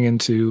mics to sing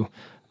into,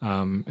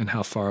 and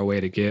how far away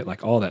to get,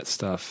 like all that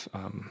stuff.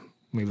 I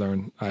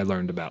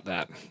learned about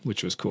that,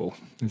 which was cool.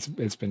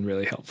 It's been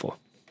really helpful.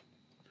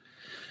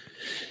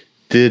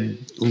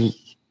 Did,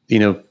 you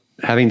know,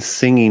 having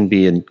singing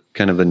be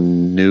kind of a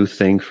new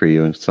thing for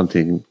you and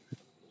something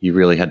you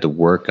really had to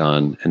work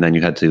on, and then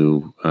you had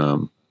to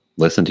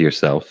listen to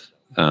yourself,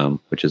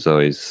 which is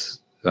always,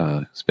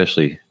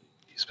 especially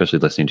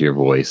listening to your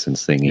voice and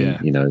singing,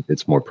 you know,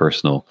 it's more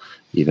personal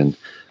even.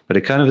 But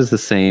it kind of is the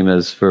same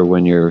as for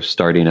when you're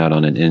starting out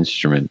on an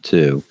instrument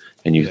too.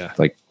 And you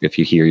like, if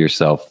you hear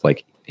yourself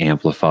like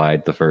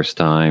amplified the first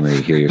time, or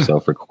you hear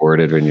yourself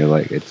recorded, and you're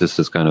like, it's just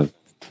is kind of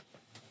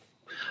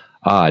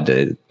odd.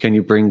 Can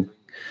you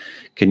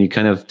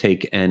kind of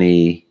take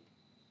anything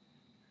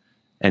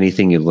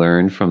you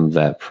learned from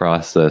that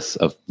process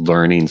of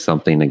learning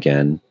something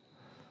again,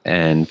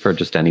 and for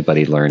just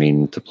anybody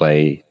learning to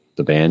play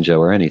the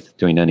banjo or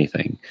doing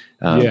anything,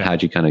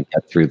 how'd you kind of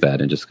get through that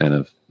and just kind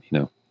of, you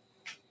know,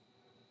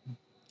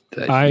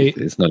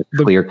 it's not a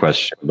clear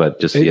question, but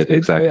just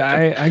exactly.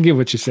 I get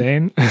what you're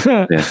saying.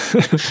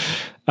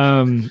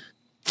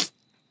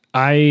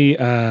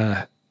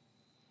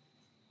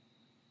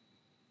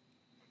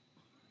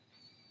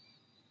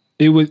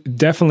 It was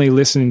definitely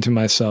listening to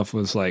myself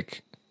was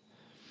like,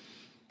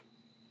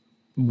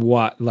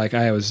 what? Like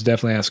I was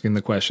definitely asking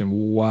the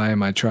question, why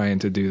am I trying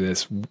to do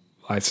this?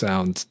 I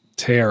sound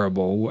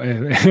terrible,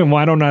 and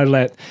why don't I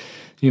let,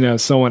 you know,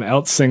 someone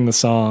else sing the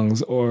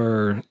songs?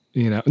 Or,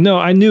 you know, no,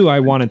 I knew I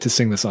wanted to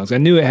sing the songs. I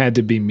knew it had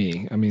to be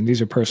me. I mean,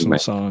 these are personal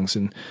songs,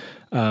 and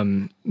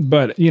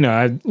but you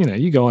know,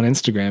 you go on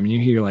Instagram and you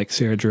hear like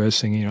Sarah Drew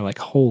singing, you're like,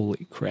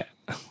 holy crap,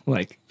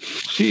 like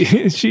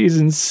she's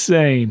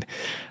insane.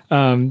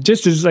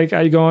 Just as like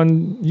I go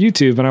on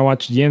YouTube and I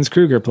watch Jens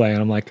Kruger play,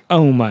 and I'm like,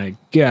 oh my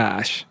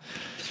gosh.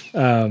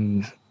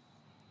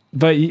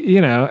 But you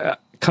know,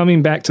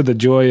 coming back to the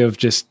joy of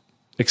just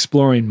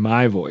exploring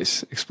my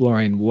voice,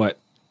 exploring what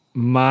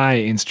my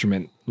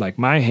instrument, like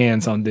my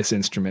hands on this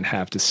instrument,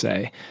 have to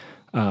say.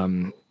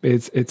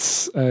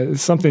 It's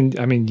something.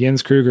 I mean,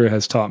 Jens Kruger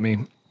has taught me.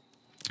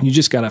 You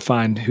just got to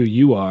find who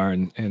you are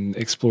and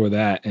explore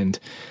that. And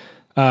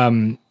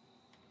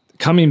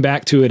coming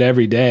back to it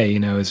every day, you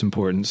know, is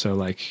important. So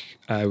like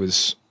there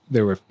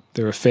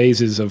were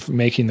phases of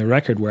making the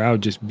record where I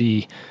would just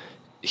be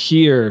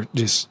here,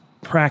 just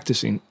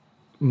practicing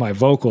my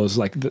vocals,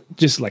 like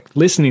just like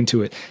listening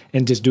to it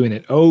and just doing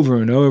it over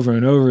and over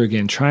and over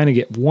again, trying to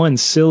get one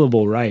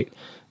syllable right.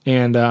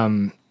 And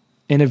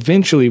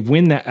eventually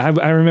when that,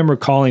 I remember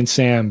calling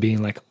Sam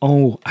being like,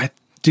 oh, I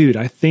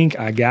think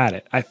I got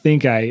it. I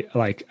think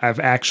I've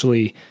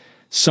actually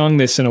sung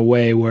this in a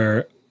way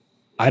where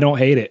I don't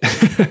hate it.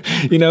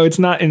 It's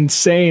not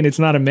insane. It's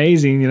not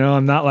amazing.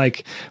 I'm not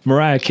like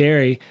Mariah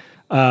Carey,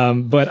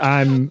 but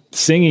I'm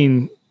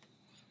singing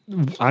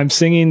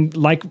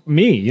like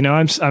me,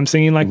 I'm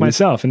singing like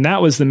myself. And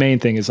that was the main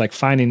thing, is like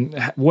finding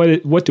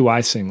what do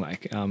I sing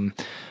like? I'm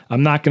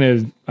not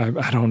going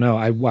to, I don't know.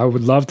 I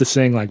would love to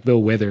sing like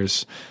Bill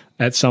Withers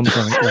at some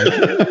point.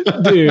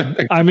 Like,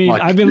 dude, I mean,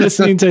 I've been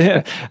listening to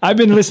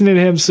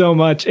him so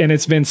much, and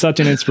it's been such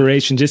an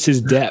inspiration, just his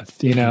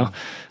depth, Yeah.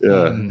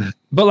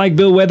 But like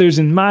Bill Withers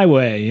in my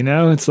way,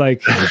 it's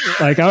like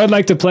I would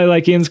like to play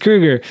like Jens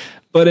Kruger,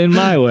 but in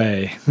my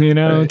way,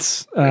 Right.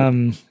 it's,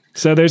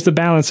 so there's the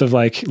balance of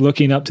like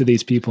looking up to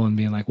these people and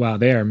being like, wow,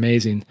 they are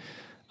amazing.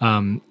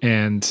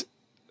 And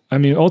I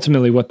mean,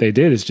 ultimately what they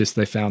did is just,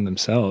 they found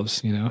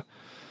themselves,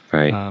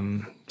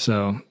 Right.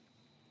 so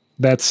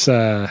that's,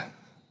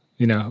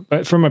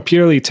 but from a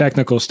purely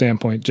technical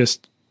standpoint,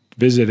 just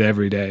visit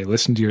every day,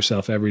 listen to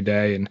yourself every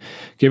day, and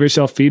give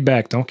yourself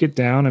feedback. Don't get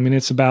down. I mean,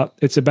 it's about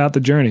the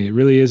journey. It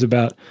really is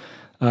about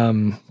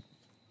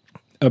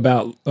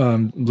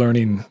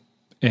learning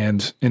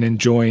and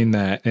enjoying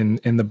that, and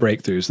the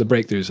breakthroughs. The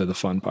breakthroughs are the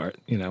fun part,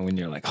 when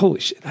you're like, holy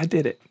shit, I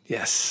did it.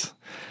 Yes.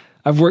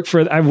 I've worked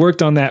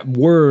on that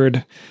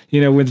word,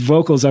 with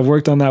vocals. I've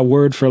worked on that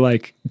word for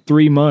like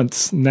 3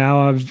 months.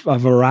 Now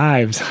I've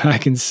arrived. I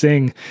can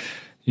sing,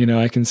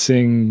 I can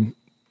sing,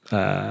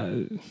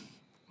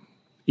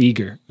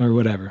 eager or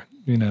whatever,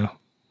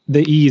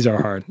 the E's are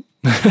hard.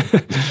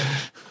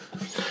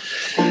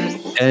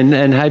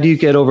 And how do you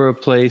get over a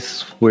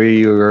place where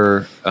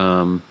you're,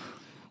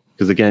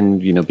 because again,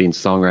 being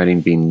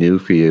songwriting, being new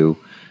for you,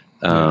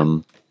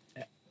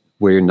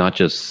 where you're not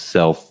just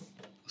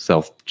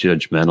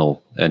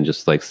self-judgmental and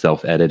just like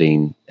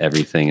self-editing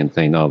everything and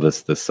saying, oh,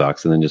 this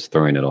sucks, and then just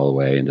throwing it all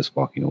away and just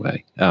walking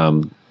away.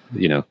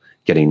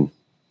 Getting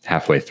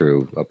halfway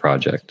through a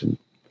project and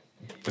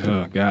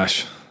oh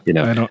gosh,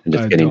 and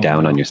just getting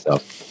down on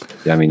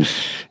yourself. I mean,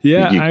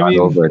 yeah, you got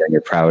over it and you're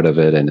proud of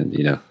it, and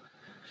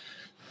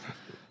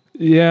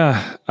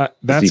yeah,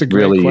 that's a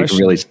great question. You can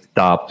really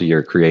stop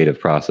your creative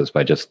process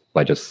by just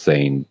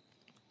saying,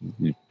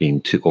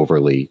 being too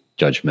overly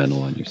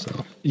judgmental on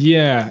yourself.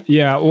 Yeah.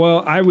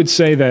 Well, I would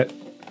say that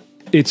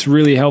it's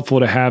really helpful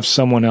to have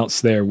someone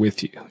else there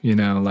with you.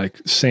 Like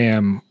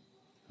Sam.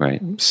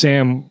 Right.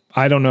 Sam,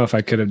 I don't know if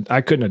I couldn't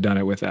have done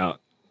it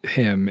without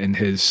him and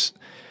his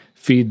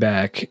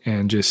feedback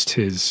and just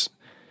his.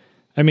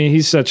 I mean,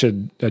 he's such a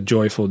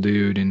joyful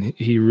dude, and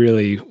he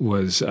really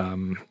was.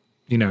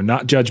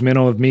 Not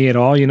judgmental of me at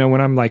all.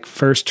 When I'm like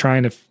first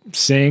trying to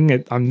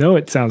sing, I know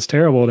it sounds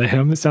terrible to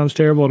him. It sounds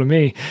terrible to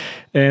me.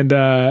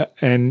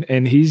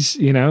 And he's,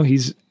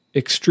 he's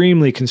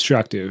extremely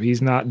constructive.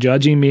 He's not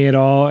judging me at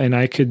all. And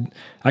I could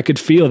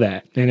feel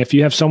that. And if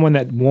you have someone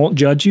that won't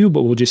judge you,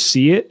 but will just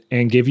see it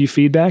and give you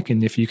feedback,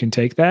 and if you can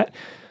take that,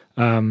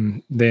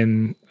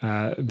 then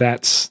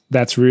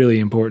that's really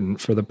important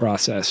for the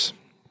process.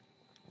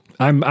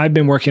 I've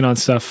been working on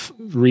stuff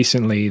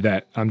recently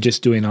that I'm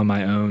just doing on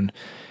my own.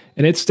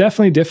 And it's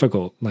definitely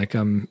difficult. Like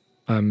I'm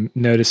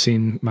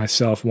noticing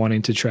myself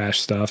wanting to trash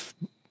stuff,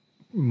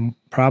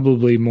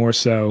 probably more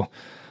so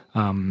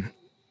than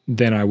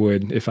I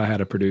would if I had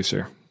a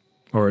producer,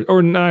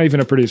 or not even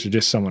a producer,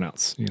 just someone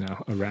else,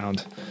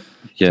 around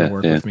to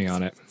work with me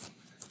on it.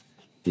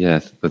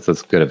 Yeah,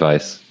 that's good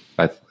advice.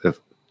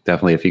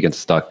 Definitely, if you get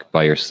stuck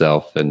by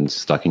yourself and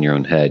stuck in your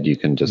own head, you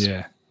can just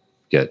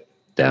get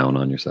down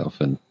on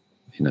yourself and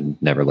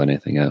never let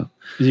anything out.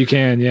 You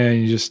can,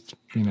 you just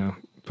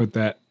put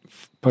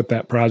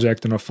that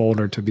project in a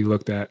folder to be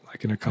looked at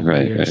like in a couple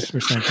of years or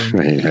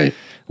something. Right.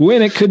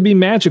 When it could be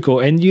magical,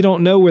 and you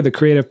don't know where the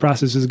creative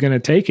process is going to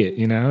take it.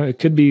 It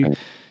could be,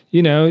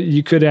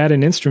 you could add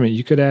an instrument,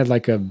 you could add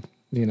like a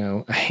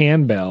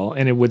handbell,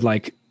 and it would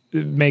like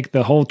make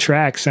the whole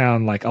track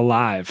sound like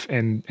alive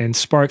and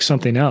spark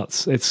something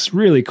else. It's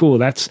really cool.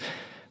 That's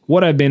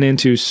what I've been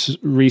into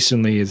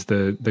recently, is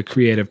the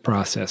creative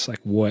process.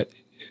 Like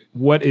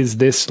what is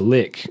this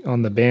lick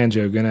on the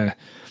banjo going to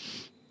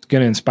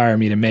inspire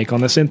me to make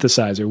on the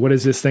synthesizer? What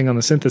is this thing on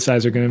the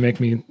synthesizer going to make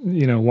me,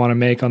 want to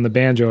make on the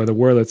banjo or the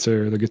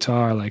Wurlitzer or the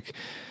guitar? Like,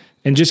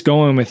 and just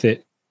going with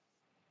it.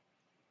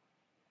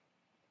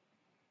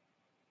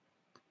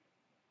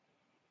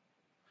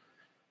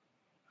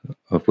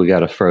 If we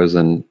got a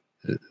frozen,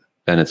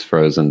 Bennett's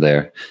frozen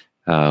there.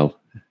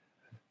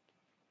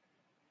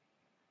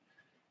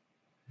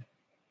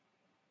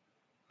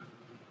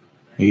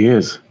 He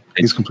is.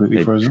 He's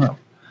completely frozen up.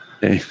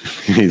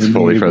 He's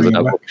fully frozen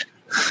up.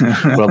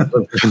 Well,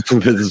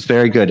 this is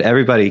very good.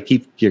 Everybody,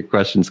 keep your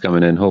questions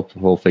coming in.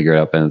 We'll figure it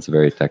out. Ben's a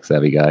very tech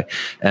savvy guy,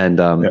 and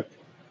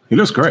he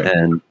looks great.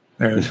 And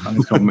he's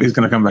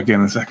going to come back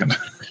in a second.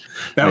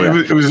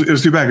 It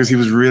was too bad, because he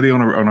was really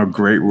on a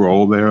great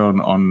roll there.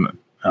 On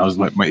I was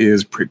like, my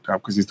ears pricked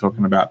up, because he's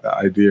talking about the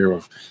idea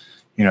of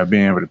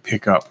being able to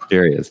pick up.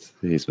 There he is.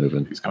 He's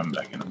moving. He's coming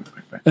back in.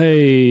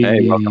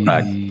 Hey, welcome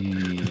back.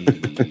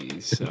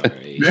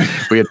 Sorry,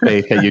 we had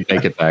to pay you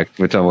take it back,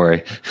 but don't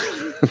worry.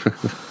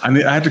 I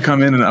had to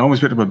come in and I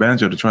almost picked up a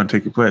banjo to try and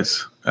take your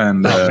place.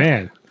 And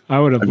man, I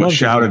would have I got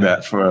shouted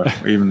at for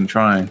even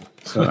trying.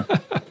 So,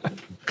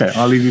 okay,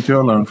 I'll leave you two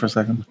alone for a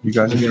second. You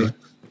guys enjoy.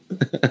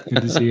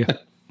 Good to see you.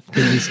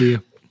 Good to see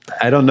you.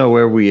 I don't know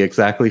where we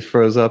exactly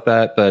froze up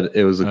at, but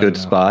it was a good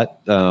spot.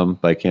 But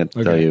I can't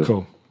tell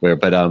you where.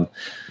 But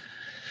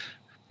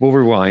we'll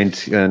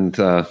rewind, and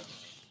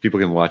people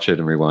can watch it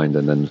and rewind,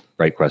 and then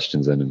write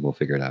questions in, and we'll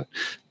figure it out.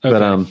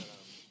 Okay.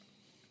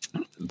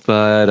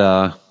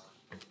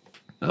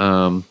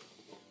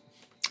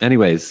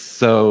 Anyways,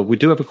 so we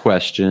do have a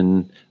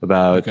question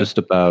about just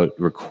about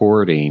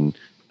recording.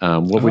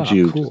 What would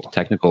you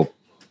technical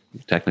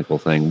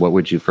thing? What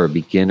would you, for a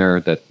beginner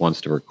that wants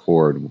to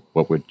record,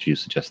 what would you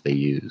suggest they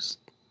use?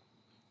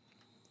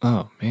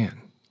 Oh man.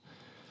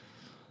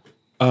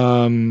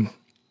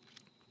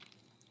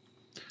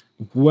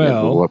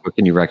 Well, what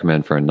can you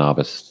recommend for a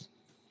novice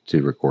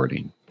to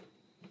recording?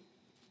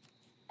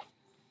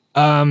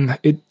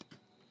 It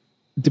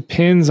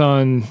depends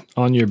on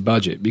your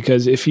budget,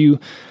 because if you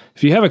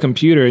have a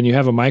computer and you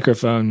have a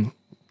microphone,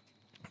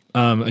 a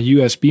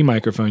USB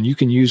microphone, you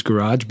can use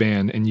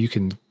GarageBand and you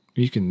can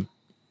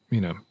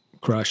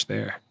crush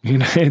there.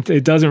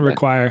 It doesn't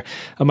require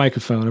a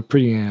microphone, a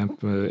preamp,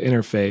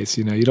 interface.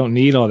 You don't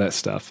need all that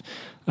stuff.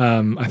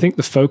 I think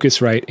the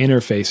Focusrite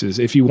interfaces,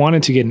 if you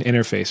wanted to get an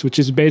interface, which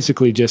is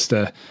basically just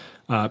a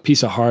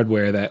piece of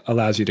hardware that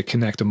allows you to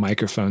connect a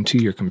microphone to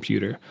your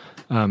computer.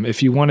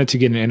 If you wanted to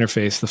get an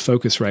interface, the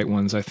Focusrite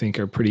ones I think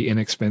are pretty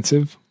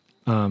inexpensive.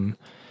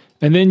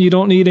 And then you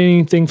don't need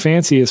anything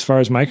fancy as far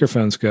as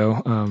microphones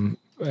go.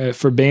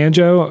 For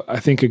banjo, I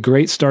think a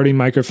great starting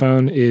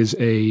microphone is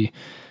a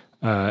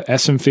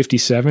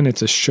SM57.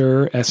 It's a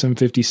Shure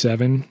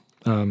SM57.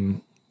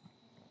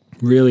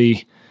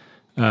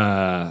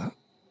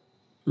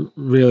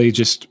 Really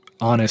just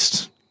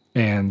honest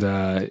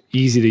and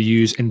easy to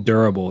use and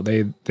durable.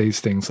 These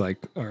things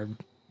are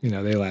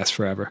they last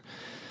forever.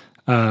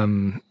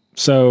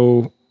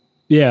 So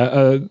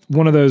yeah,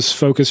 one of those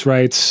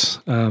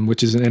Focusrites,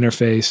 which is an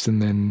interface,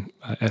 and then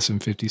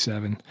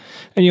SM57,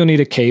 and you'll need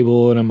a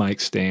cable and a mic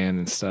stand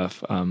and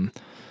stuff.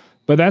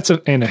 But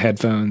and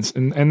headphones,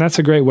 and that's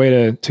a great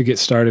way to get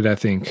started, I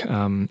think,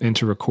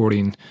 into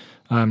recording.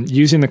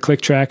 Using the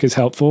click track is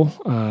helpful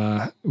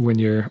when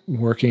you're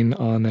working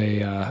on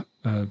a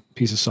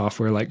piece of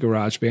software like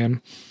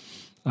GarageBand.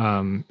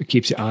 It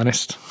keeps you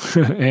honest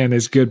and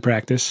is good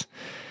practice.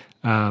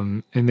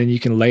 And then you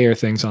can layer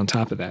things on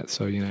top of that.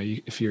 So,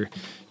 if you're,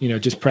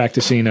 just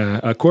practicing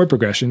a chord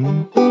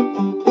progression,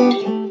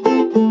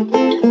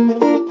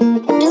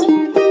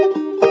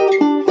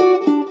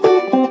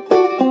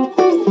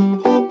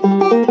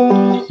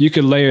 you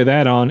could layer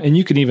that on, and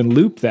you can even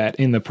loop that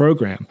in the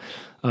program.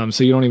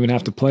 So you don't even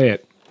have to play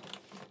it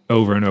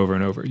over and over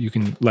and over. You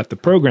can let the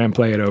program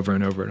play it over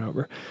and over and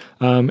over.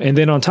 And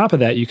then on top of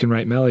that, you can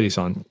write melodies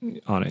on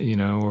it,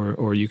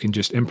 or you can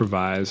just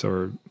improvise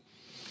or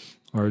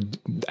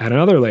add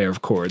another layer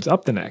of chords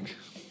up the neck.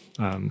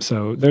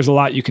 So there's a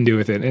lot you can do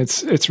with it.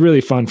 It's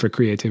really fun for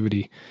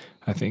creativity,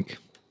 I think.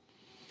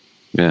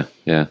 Yeah,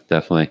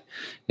 definitely.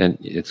 And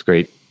it's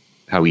great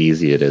how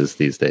easy it is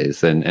these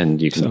days.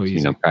 And you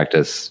can,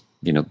 practice,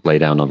 lay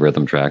down a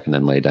rhythm track and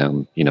then lay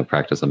down,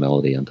 practice a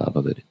melody on top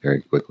of it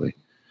very quickly.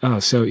 Oh,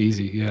 so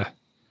easy. Yeah.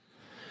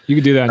 You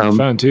could do that on your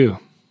phone too.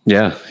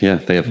 Yeah. They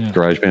have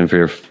GarageBand for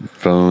your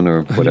phone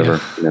or whatever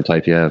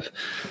type you have.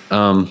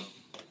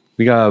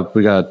 We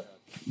got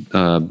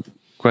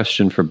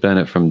question for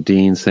Bennett from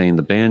Dean saying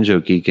the banjo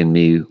geek in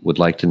me would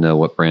like to know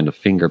what brand of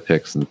finger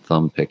picks and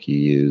thumb pick you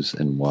use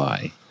and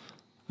why.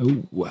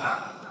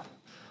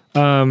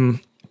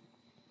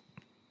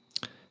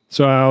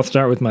 So I'll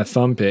start with my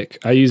thumb pick.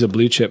 I use a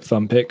blue chip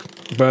thumb pick,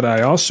 but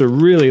I also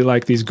really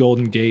like these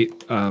Golden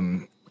Gate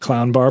clown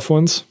barf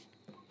ones.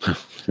 I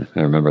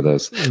remember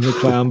those. The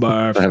clown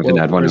barf. I haven't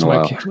had one in a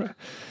while.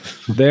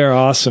 They're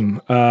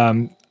awesome.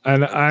 And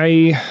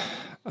I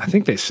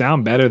think they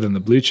sound better than the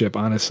blue chip,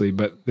 honestly,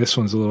 but this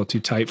one's a little too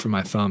tight for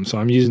my thumb. So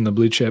I'm using the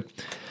blue chip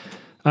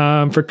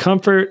for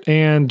comfort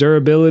and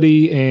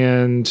durability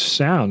and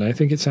sound. I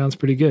think it sounds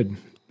pretty good.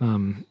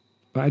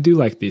 But I do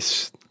like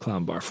this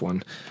clown barf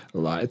one a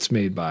lot. It's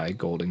made by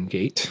Golden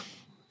Gate.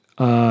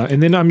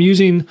 And then I'm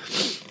using,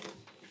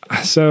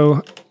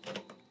 so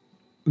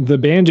the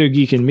banjo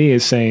geek in me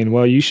is saying,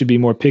 well, you should be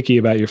more picky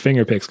about your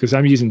finger picks, because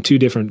I'm using two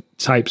different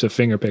types of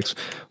finger picks.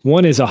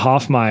 One is a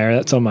Hofmeier,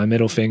 that's on my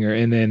middle finger,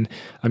 and then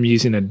I'm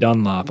using a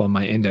Dunlop on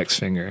my index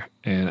finger,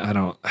 and I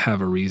don't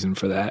have a reason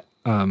for that.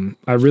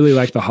 I really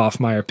like the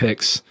Hofmeier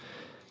picks.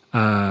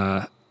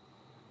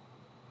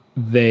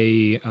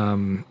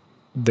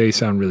 They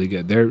sound really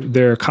good.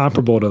 They're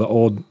comparable to the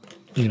old,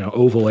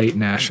 Oval 8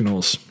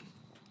 Nationals,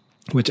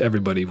 which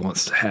everybody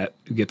wants to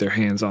get their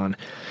hands on.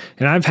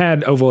 And I've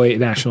had Oval 8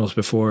 Nationals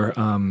before,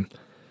 and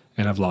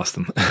I've lost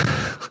them.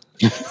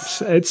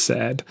 It's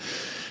sad.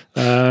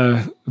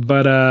 But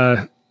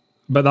the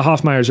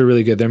Hofmeyers are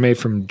really good. They're made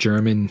from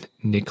German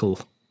nickel.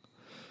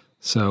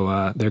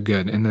 So they're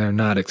good, and they're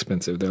not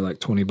expensive. They're like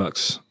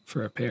 $20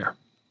 for a pair.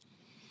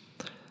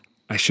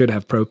 I should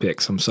have pro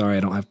picks. I'm sorry,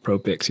 I don't have pro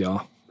picks,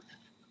 y'all.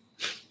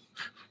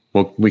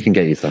 Well, we can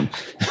get you some.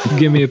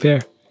 Give me a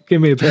pair.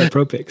 Give me a pair of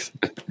pro picks.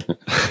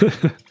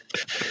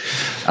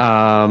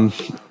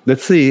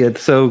 Let's see. You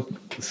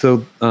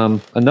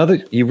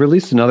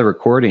released another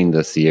recording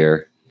this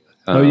year.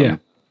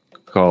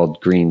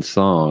 Called Green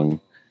Song,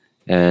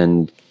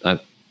 and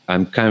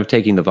I'm kind of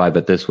taking the vibe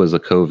that this was a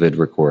COVID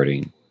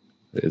recording.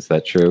 Is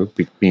that true?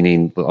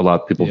 Meaning a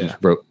lot of people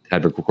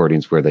had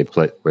recordings where they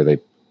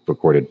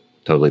recorded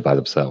totally by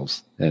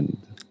themselves, and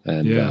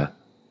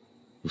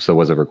so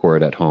was it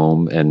recorded at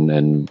home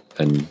and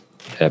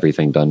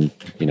everything done?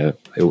 It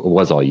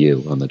was all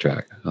you on the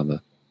track on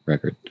the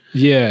record.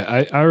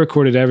 Yeah, I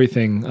recorded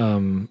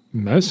everything.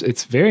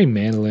 It's very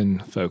mandolin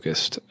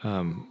focused.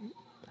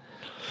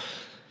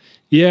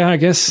 Yeah, I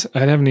guess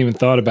I haven't even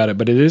thought about it,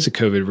 but it is a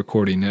COVID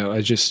recording now.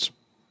 I just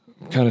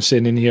kind of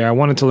sitting in here. I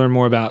wanted to learn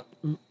more about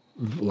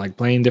like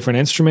playing different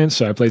instruments,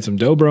 so I played some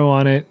dobro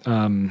on it.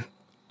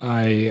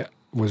 I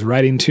was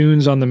writing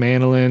tunes on the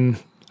mandolin,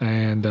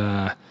 and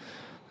there's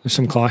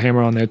some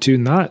clawhammer on there too.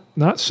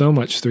 Not so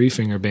much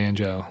 3-finger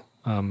banjo.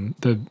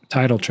 The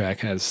title track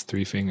has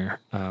 3-finger,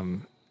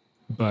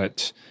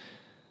 but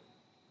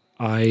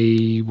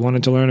I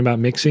wanted to learn about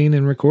mixing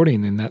and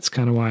recording, and that's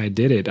kind of why I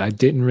did it. I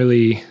didn't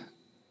really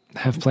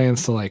have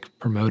plans to like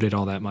promote it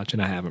all that much,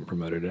 and I haven't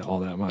promoted it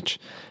all that much.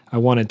 I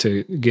wanted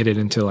to get it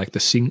into like the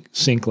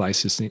sync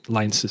licensing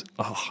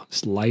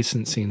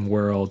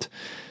world,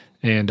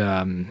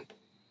 and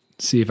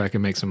see if I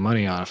can make some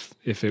money off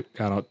if it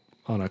got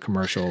on a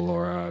commercial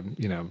or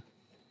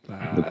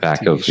the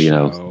back of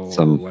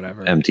some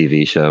whatever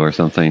MTV show or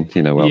something.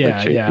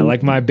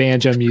 Like my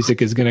banjo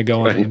music is going to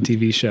go on an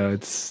MTV show.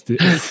 It's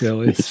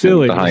silly. It's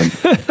silly. Behind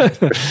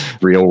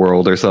Real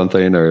World or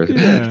something, or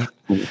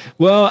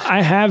Well,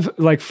 I have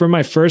for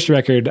my first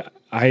record,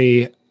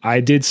 I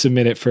did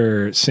submit it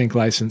for sync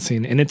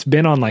licensing, and it's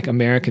been on like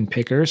American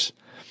Pickers,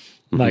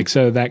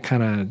 so that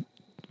kind of,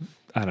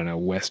 I don't know,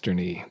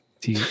 westerny.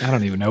 I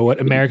don't even know what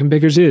American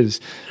Pickers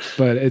is,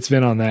 but it's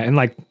been on that, and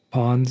like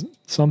Pawn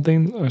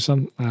something or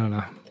some. I don't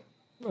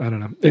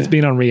know. It's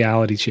been on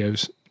reality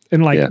shows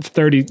in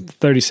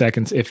 30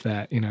 seconds, if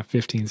that,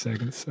 15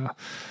 seconds. So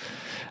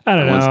I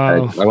don't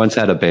know. I once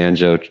had a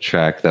banjo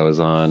track that was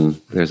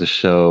on. There's a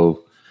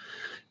show.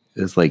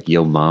 It's like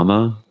Yo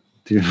Mama.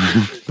 Dude,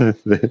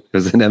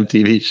 there's an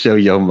MTV show,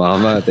 Yo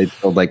Mama. They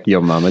told like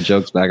Yo Mama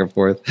jokes back and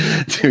forth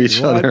to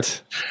each other.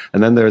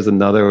 And then there's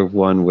another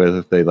one where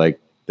they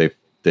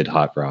did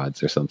Hot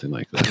Rods or something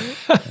like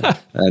that.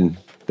 And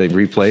they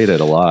replayed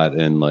it a lot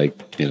in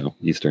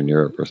Eastern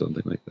Europe or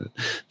something like that.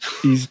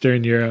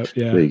 Eastern Europe,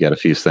 yeah. So you get a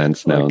few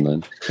cents now and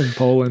then. In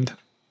Poland.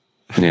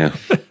 Yeah.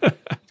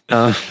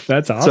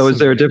 That's awesome. So is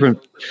there a different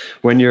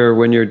when you're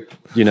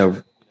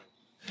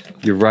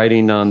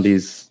writing on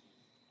these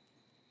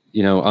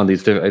on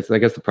these different, I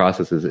guess the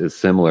process is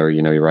similar,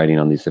 you're writing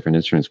on these different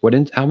instruments.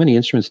 How many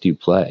instruments do you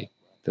play?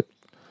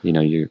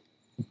 You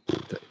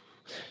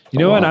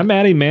know what? I'm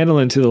adding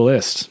mandolin to the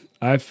list.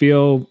 I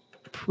feel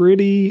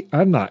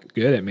I'm not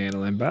good at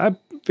mandolin, but I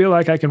feel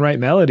like I can write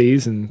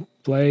melodies and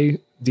play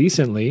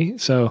decently.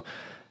 So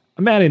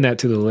I'm adding that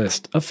to the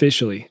list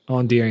officially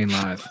on Deering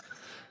Live.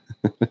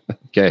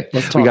 Okay.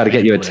 We got to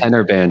get you a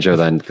tenor banjo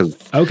then, because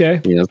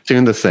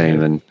tune the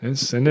same and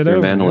send it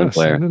over. Mandolin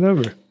player. Send it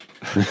over.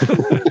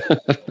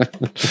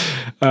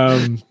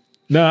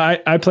 No,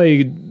 I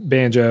play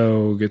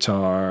banjo,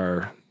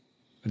 guitar.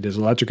 Does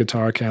electric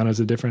guitar count as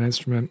a different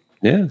instrument?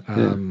 Yeah,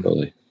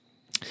 totally.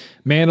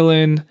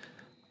 Mandolin.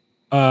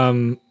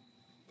 I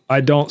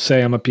don't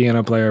say I'm a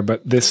piano player,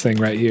 but this thing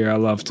right here, I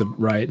love to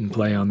write and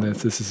play on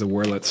this. This is a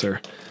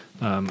Wurlitzer,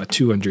 a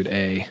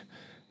 200A.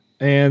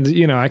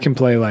 And, I can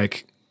play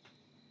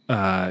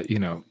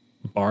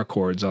bar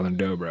chords on a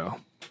dobro.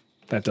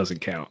 That doesn't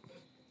count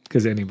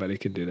because anybody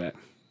can do that.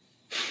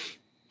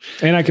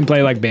 And I can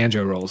play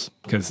banjo rolls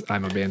because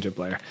I'm a banjo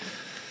player.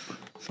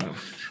 So,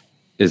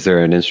 is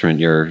there an instrument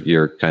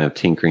you're kind of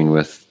tinkering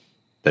with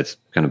that's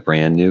kind of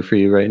brand new for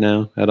you right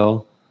now at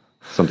all?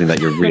 Something that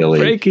you're really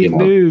breaking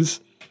news.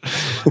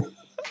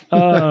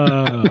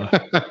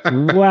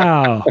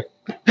 Wow.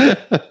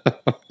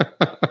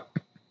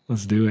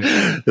 Let's do it.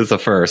 It's a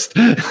first.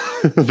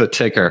 The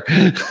ticker.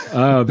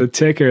 Oh, the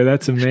ticker.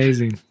 That's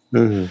amazing.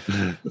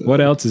 What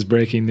else is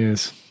breaking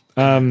news?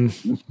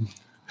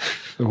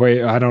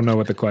 Wait, I don't know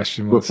what the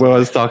question was. Well, I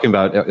was talking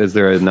about, is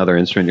there another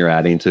instrument you're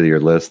adding to your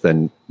list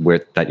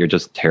that you're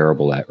just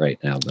terrible at right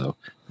now, though?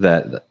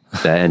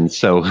 And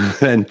so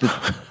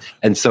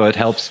it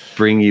helps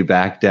bring you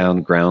back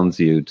down, grounds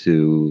you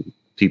to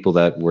people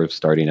that were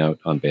starting out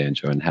on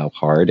banjo and how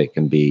hard it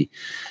can be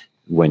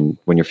when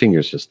your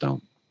fingers just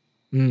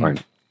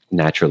aren't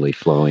naturally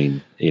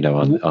flowing,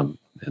 on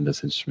in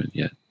this instrument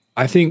yet.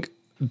 I think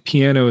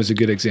piano is a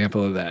good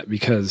example of that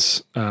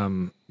because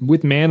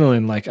with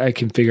mandolin, I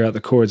can figure out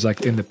the chords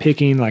in the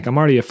picking. I'm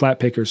already a flat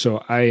picker,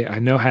 so I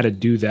know how to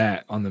do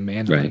that on the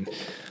mandolin.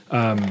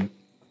 Right.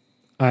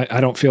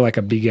 I don't feel like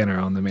a beginner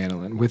on the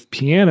mandolin. With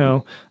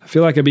piano, I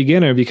feel like a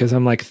beginner because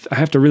I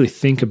have to really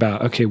think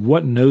about, okay,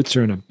 what notes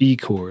are in a B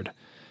chord?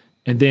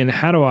 And then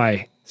how do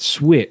I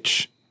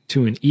switch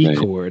to an E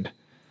chord,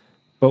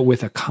 but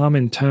with a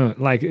common tone?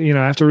 Like, I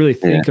have to really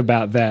think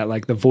about that,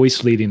 like the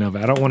voice leading of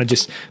it. I don't want to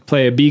just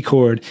play a B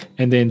chord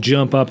and then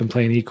jump up and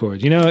play an E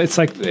chord. It's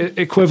like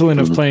equivalent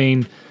of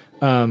playing,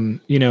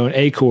 an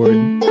A chord.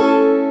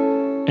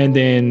 And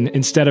then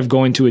instead of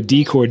going to a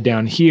D chord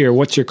down here,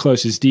 what's your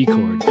closest D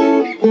chord?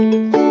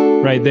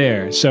 Right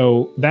there.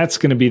 So that's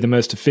going to be the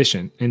most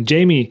efficient. And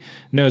Jamie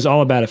knows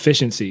all about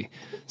efficiency,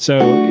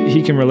 so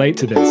he can relate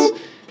to this.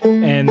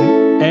 And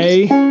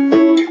A,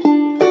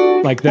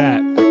 like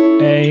that,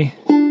 A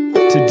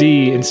to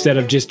D, instead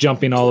of just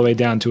jumping all the way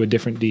down to a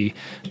different D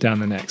down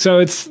the neck. So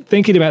it's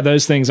thinking about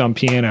those things on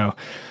piano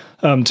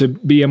to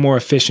be a more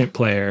efficient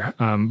player.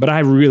 But I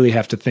really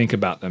have to think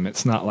about them.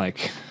 It's not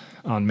like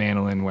on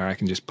mandolin where I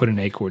can just put an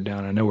A chord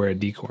down. I know where a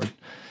D chord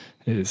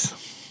is.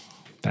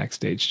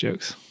 Backstage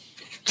jokes.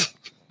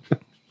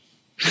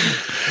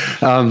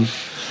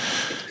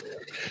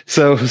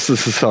 So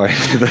sorry,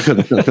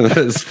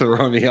 that's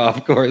throwing me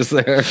off course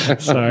there.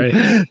 Sorry.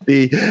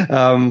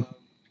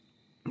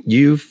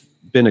 You've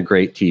been a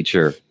great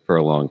teacher for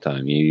a long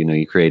time.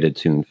 You created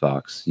Tune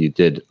Fox. You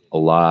did a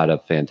lot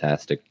of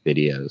fantastic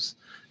videos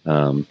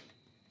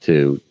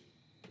through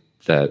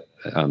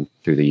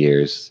the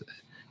years.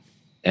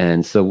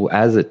 And so,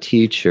 as a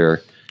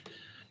teacher,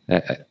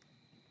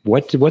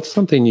 what's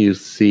something you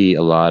see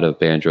a lot of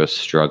banjoists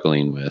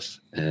struggling with,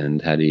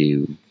 and how do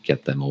you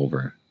get them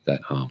over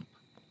that hump?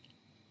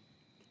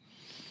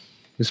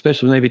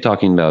 Especially maybe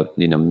talking about,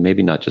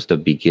 maybe not just a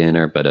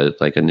beginner, but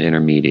like an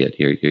intermediate.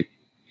 You're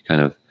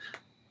kind of,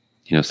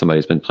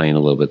 somebody's been playing a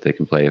little bit. They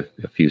can play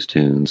a few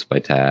tunes by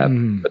tab,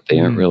 but they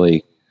aren't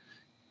really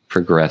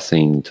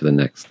progressing to the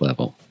next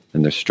level,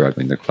 and they're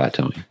struggling. They're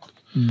plateauing.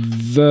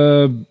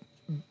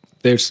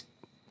 There's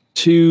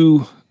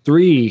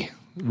 2-3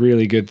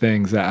 really good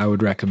things that I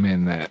would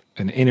recommend that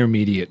an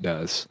intermediate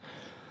does.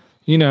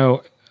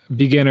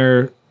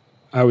 Beginner,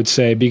 I would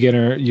say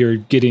beginner, you're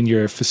getting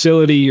your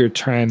facility, you're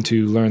trying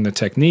to learn the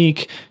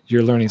technique,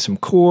 you're learning some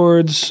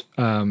chords,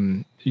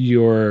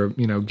 you're,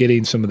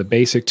 getting some of the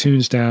basic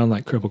tunes down,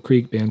 like Cripple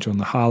Creek, Banjo on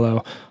the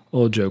Hollow,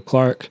 Old Joe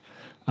Clark.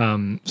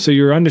 So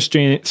you're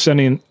understanding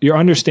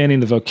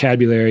the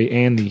vocabulary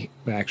and the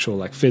actual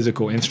like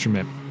physical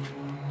instrument.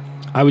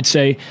 I would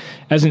say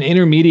as an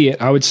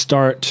intermediate, I would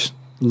start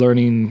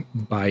learning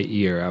by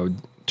ear. I would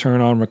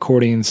turn on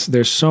recordings.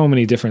 There's so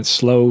many different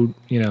slow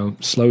down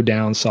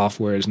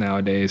softwares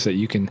nowadays that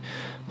you can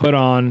put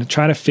on,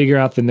 try to figure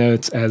out the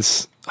notes.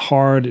 As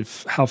hard,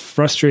 how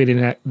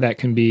frustrating that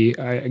can be,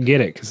 I get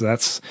it, because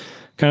that's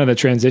kind of the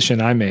transition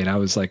I made. I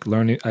was like I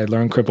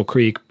learned Cripple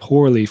Creek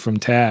poorly from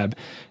tab,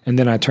 and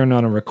then I turned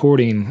on a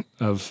recording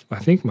of, I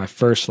think my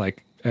first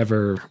like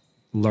ever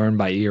learn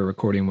by ear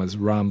recording was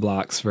Ron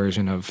Block's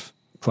version of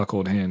Cluck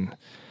Old Hen.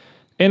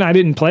 And I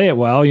didn't play it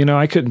well,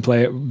 I couldn't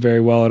play it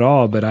very well at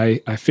all, but I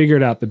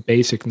figured out the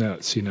basic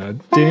notes,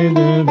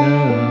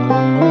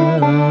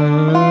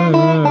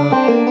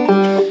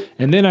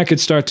 And then I could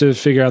start to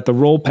figure out the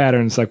roll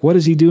patterns, like what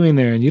is he doing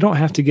there? And you don't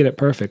have to get it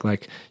perfect.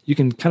 Like you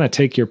can kind of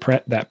take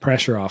that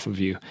pressure off of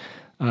you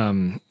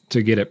to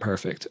get it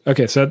perfect.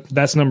 Okay, so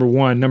that's number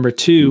one. Number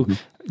two,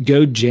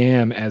 go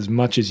jam as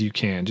much as you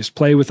can. Just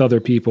play with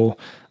other people.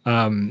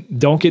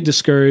 Don't get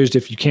discouraged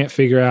if you can't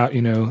figure out,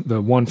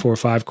 the 1, 4,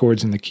 5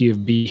 chords in the key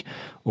of B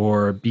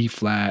or B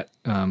flat,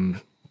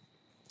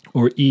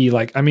 or E.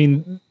 Like,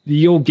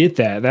 you'll get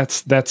that.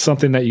 That's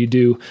something that you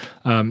do.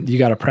 You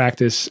got to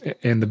practice.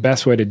 And the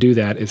best way to do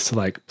that is to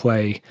like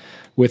play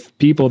with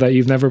people that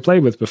you've never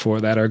played with before,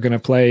 that are going to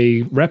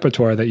play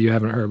repertoire that you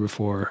haven't heard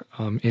before,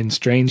 in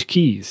strange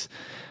keys.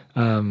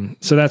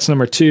 So that's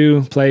number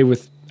two. Play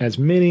with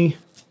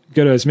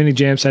go to as many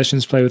jam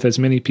sessions, play with as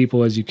many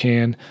people as you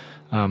can.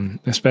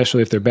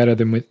 Especially if they're better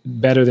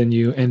than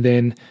you. And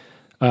then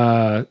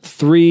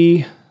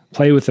 3,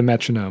 play with the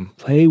metronome.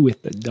 Play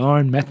with the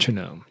darn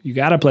metronome. You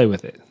got to play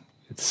with it.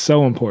 It's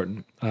so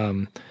important.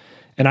 And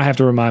I have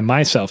to remind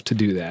myself to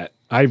do that.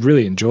 I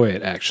really enjoy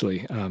it,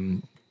 actually.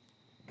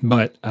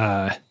 But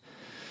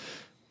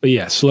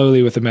yeah,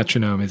 slowly with the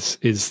metronome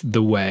is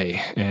the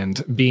way.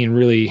 And being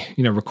really,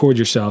 record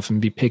yourself and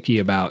be picky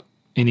about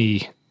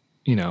any,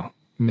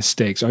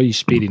 mistakes. Are you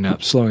speeding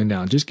up, slowing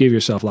down? Just give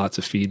yourself lots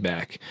of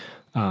feedback.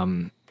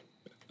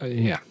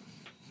 Yeah,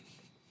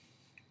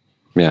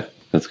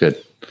 that's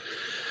good.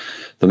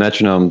 The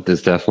metronome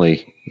is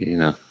definitely,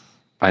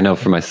 I know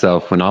for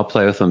myself, when I'll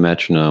play with a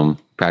metronome,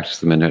 practice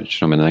the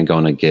metronome, and then go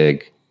on a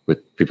gig with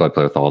people I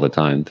play with all the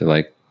time, they're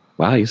like,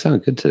 wow, you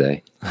sound good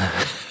today.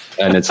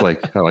 And it's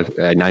like,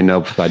 and I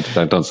know I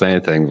don't say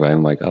anything, but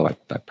I'm like, I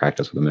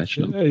practice with the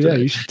metronome. Yeah,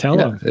 you should tell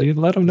them. You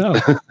let them know.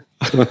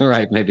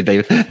 Right, maybe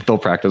they'll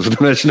practice with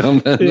the metronome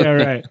then. Yeah,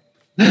 right.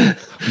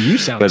 You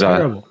sound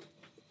terrible.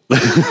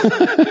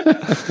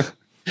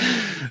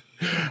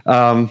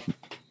 I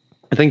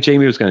think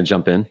Jamie was going to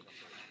jump in.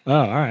 Oh,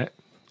 all right.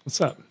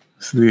 What's up?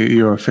 It's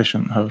your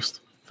efficient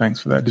host. Thanks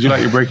for that. Did you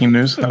like your breaking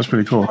news? That was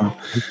pretty cool, huh?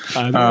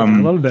 I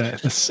love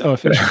that. That's so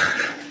efficient.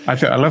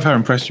 I love how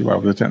impressed you are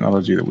with the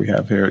technology that we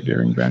have here at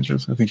Daring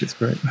Banjos. I think it's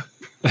great.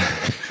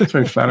 It's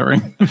very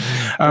flattering.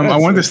 I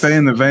wanted to stay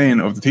in the vein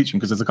of the teaching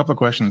because there's a couple of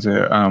questions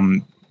here.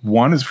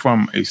 One is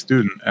from a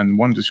student, and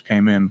one just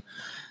came in.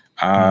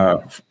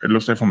 It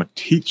looks like from a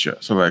teacher,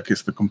 so like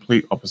it's the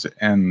complete opposite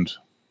end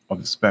of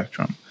the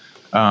spectrum.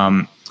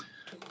 Trying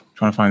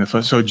to find the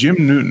first. So Jim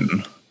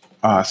Newton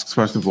asks,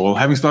 first of all,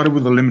 having started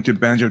with a limited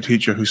banjo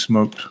teacher who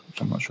smoked,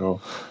 which I'm not sure,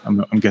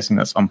 I'm guessing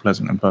that's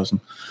unpleasant in person.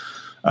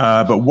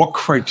 But what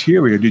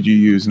criteria did you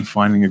use in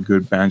finding a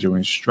good banjo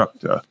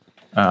instructor?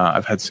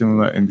 I've had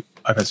similar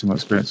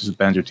experiences with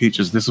banjo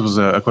teachers. This was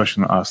a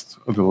question asked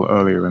a little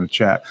earlier in the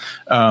chat,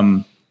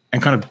 and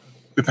kind of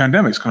the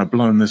pandemic's kind of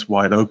blown this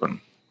wide open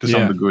to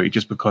some degree,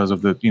 just because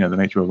of the the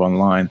nature of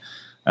online.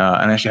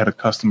 And I actually had a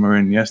customer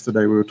in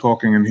yesterday. We were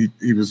talking, and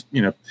he was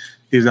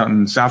he's out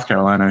in South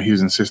Carolina. He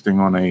was insisting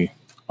on a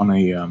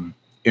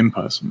in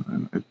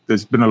person. And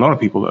there's been a lot of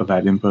people that have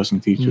had in person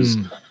teachers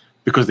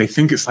because they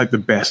think it's like the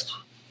best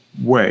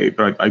way,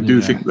 but I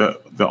do think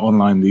that the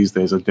online these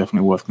days are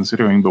definitely worth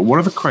considering. But what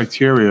are the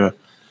criteria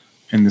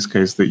in this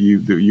case that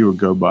you would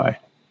go by?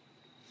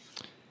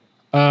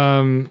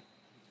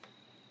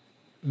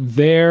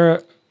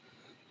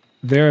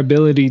 Their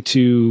ability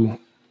to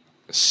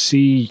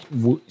see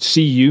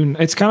you.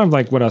 It's kind of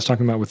like what I was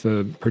talking about with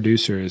the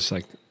producer. Is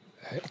like,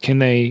 can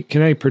they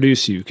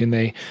produce you? Can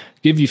they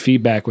give you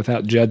feedback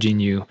without judging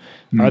you?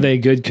 Are they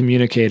good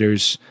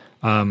communicators?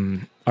 Are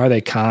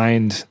they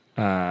kind?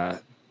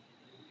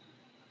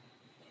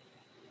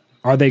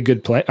 Are they a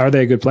good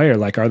player?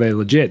 Like, are they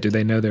legit? Do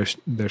they know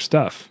their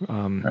stuff?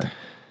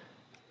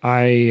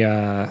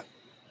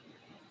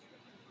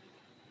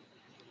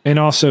 And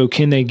also,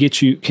 can they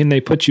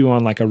put you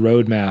on like a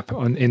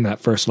roadmap in that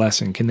first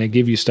lesson? Can they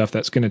give you stuff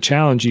that's going to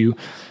challenge you,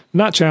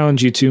 not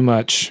challenge you too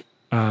much,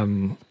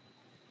 to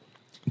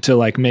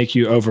like make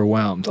you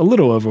overwhelmed? A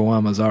little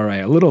overwhelm is all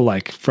right. A little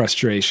like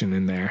frustration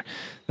in there,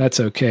 that's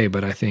okay.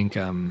 But I think,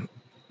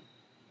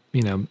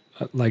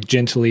 like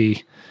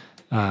gently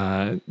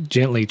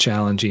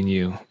challenging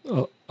you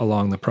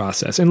along the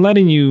process and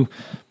letting you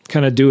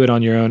kind of do it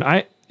on your own.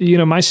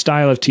 My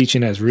style of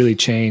teaching has really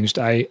changed.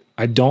 I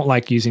don't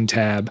like using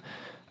tab.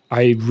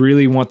 I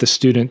really want the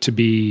student to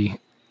be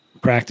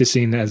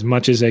practicing as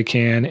much as they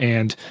can,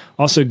 and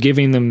also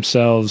giving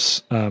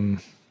themselves,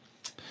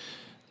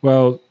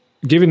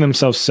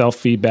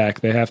 self-feedback.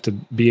 They have to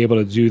be able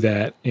to do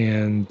that.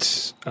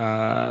 And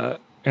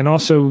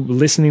also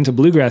listening to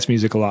bluegrass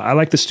music a lot. I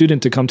like the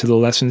student to come to the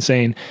lesson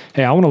saying,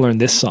 hey, I want to learn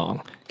this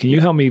song. Can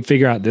you help me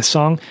figure out this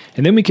song?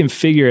 And then we can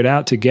figure it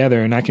out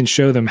together, and I can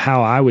show them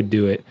how I would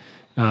do it.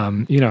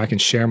 I can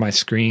share my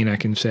screen. I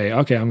can say,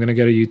 okay, I'm going to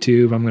go to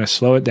YouTube. I'm going to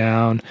slow it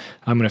down.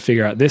 I'm going to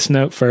figure out this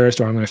note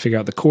first, or I'm going to figure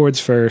out the chords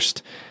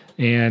first.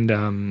 And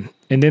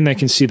then they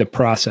can see the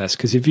process.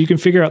 Because if you can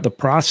figure out the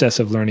process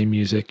of learning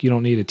music, you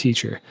don't need a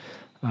teacher.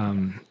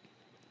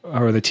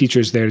 Or the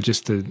teacher's there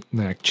just to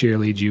like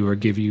cheerlead you or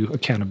give you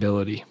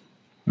accountability.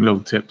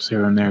 Little tips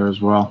here and there as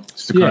well,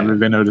 just to kind of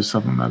if they notice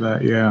something like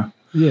that.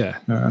 Yeah,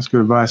 that's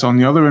good advice. On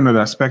the other end of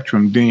that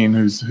spectrum, Dean,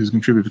 who's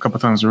contributed a couple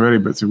of times already,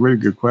 but it's a really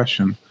good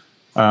question.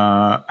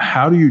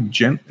 How do you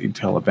gently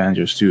tell a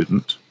banjo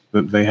student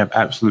that they have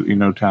absolutely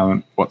no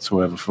talent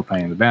whatsoever for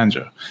playing the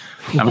banjo?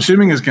 I'm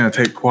assuming it's going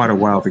to take quite a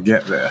while to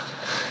get there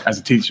as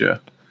a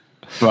teacher,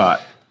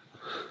 but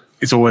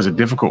it's always a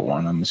difficult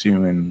one. I'm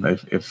assuming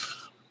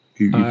if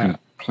you've been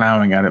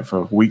plowing at it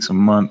for weeks and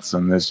months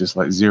and there's just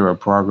like zero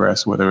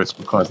progress, whether it's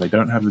because they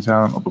don't have the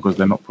talent or because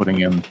they're not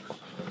putting in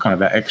kind of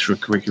that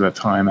extracurricular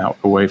time out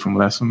away from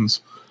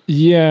lessons.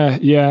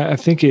 Yeah. I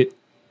think you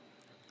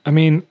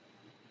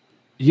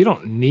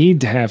don't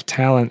need to have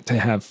talent to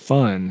have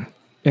fun.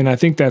 And I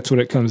think that's what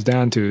it comes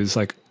down to, is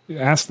like,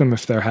 ask them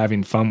if they're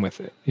having fun with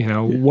it.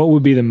 What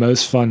would be the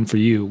most fun for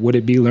you? Would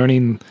it be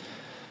learning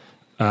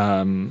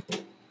the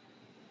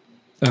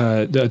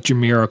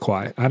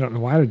Jamiroquai? I don't know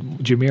why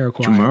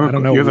Jamiroquai. I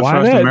don't know. You're the why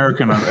first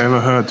American I've ever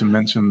heard to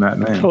mention that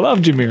name. I love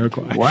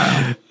Jamiroquai.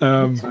 Wow.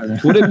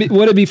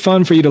 Would it be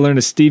fun for you to learn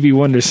a Stevie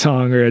Wonder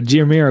song or a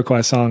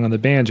Jamiroquai song on the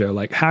banjo?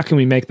 Like, how can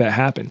we make that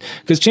happen?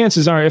 Because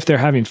chances are, if they're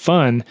having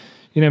fun,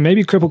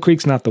 maybe Cripple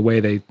Creek's not the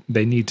way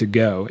they need to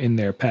go in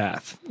their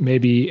path.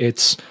 Maybe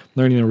it's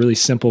learning a really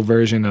simple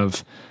version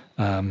of,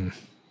 not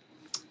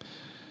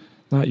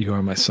You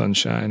Are My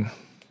Sunshine.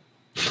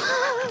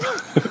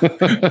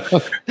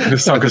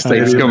 The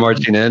Saints Go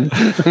Marching In.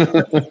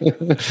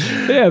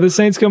 Yeah, the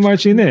Saints Go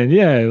Marching In.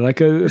 Yeah,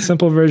 like a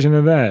simple version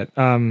of that.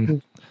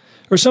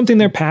 Or something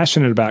they're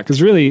passionate about.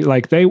 Because really,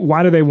 like,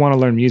 why do they want to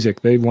learn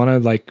music? They want to,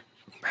 like,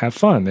 have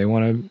fun. They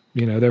want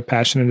to, they're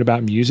passionate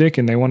about music,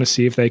 and they want to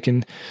see if they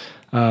can,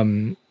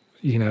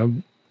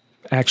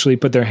 actually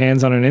put their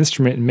hands on an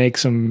instrument and make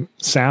some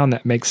sound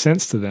that makes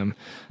sense to them.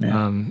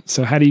 Yeah.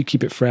 So how do you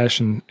keep it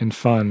fresh and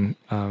fun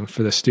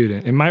for the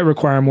student? It might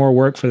require more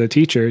work for the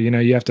teacher.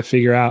 You have to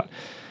figure out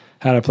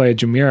how to play a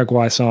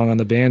Jamiroquai song on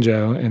the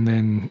banjo and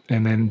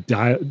then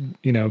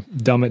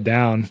dumb it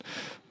down.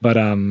 But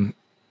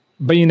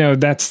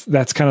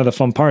that's kind of the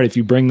fun part. If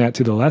you bring that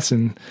to the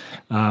lesson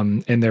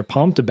and they're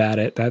pumped about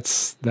it,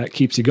 that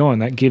keeps you going.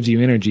 That gives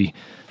you energy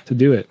to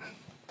do it.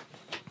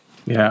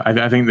 Yeah,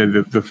 I think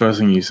that the first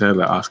thing you said,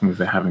 like asking if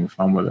they're having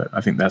fun with it,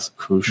 I think that's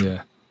crucial.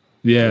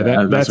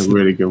 Yeah, that's a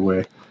really good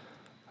way.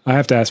 I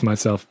have to ask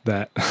myself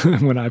that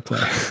when I play.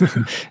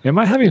 Am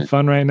I having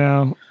fun right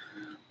now?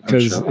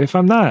 Because if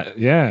I'm not,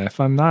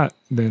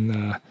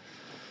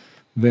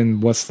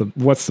 then what's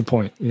the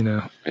point? You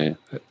know?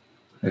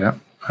 Yeah,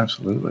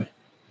 absolutely.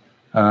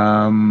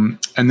 And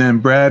then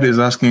Brad is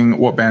asking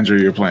what banjo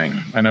you're playing.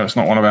 I know it's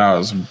not one of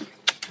ours.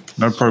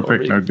 No pro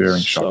pick, no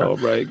daring shocker. All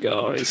right,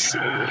 guys.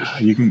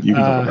 You can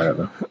talk about it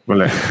though. We'll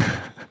let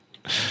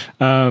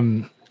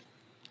you.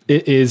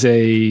 It is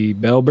a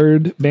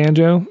bellbird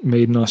banjo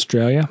made in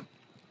Australia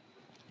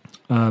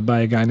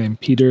by a guy named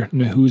Peter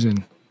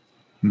Nehusen.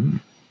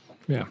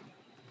 Yeah.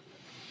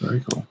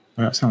 Very cool.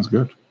 That sounds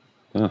good.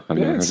 Oh, I've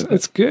never heard of it.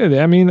 It's good.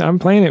 I mean, I'm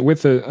playing it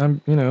I'm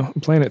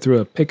playing it through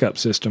a pickup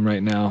system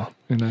right now,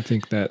 and I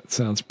think that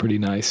sounds pretty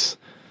nice.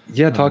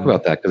 Yeah, talk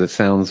about that because it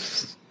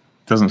sounds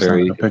doesn't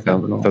sound like a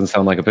pickup at all. Doesn't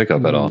sound like a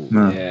pickup at all.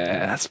 No.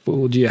 Yeah, that's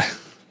fooled you.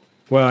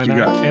 Well,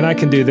 and I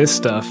can do this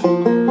stuff.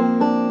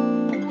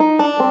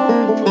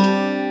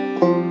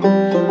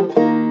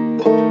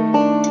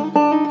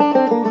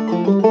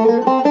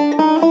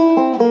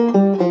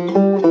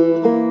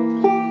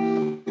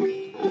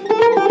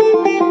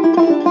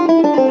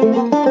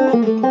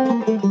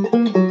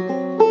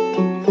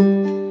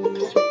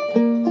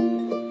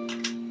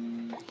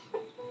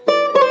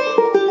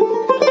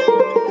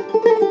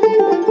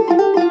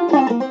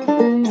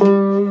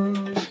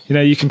 You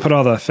know, you can put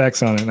all the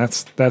effects on it.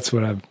 That's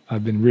what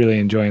I've been really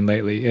enjoying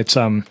lately. It's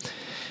a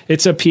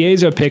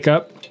piezo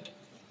pickup.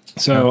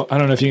 So I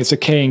don't know if it's a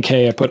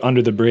K&K I put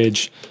under the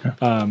bridge.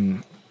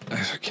 I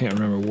can't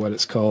remember what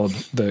it's called,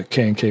 the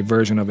K&K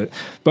version of it.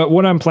 But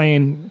what I'm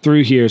playing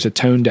through here is a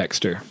tone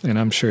dexter, and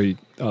I'm sure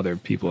other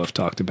people have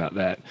talked about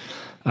that.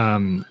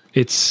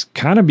 It's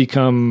kind of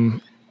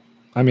become,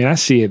 I mean, I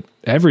see it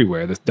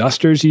everywhere. The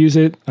Dusters use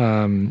it.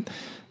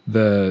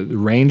 The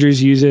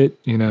Rangers use it.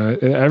 You know,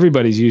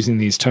 everybody's using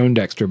these tone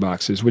dexter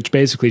boxes, which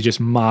basically just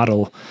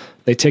model.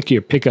 They take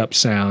your pickup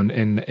sound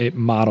and it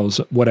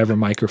models whatever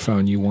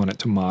microphone you want it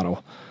to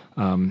model.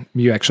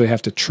 You actually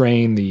have to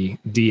train the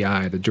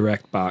DI, the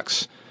direct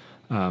box,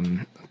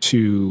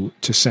 to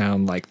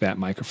sound like that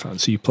microphone.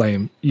 So you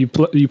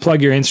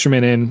plug your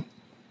instrument in.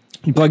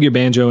 You plug your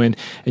banjo in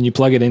and you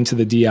plug it into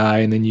the DI,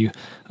 and then you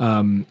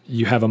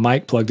have a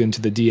mic plugged into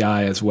the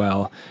DI as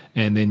well,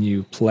 and then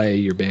you play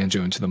your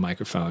banjo into the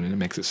microphone, and it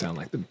makes it sound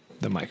like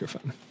the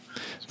microphone.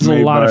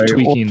 There's a lot of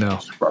tweaking, though.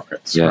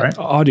 Sprockets, right?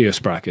 Audio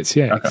sprockets,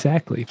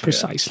 exactly,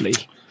 precisely.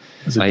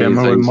 I use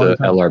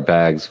LR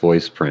Baggs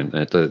voice print.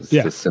 It's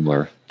a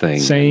similar thing.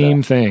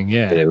 Same thing,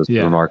 yeah. It was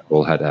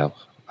remarkable how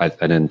I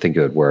didn't think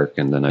it would work,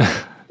 and then I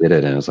did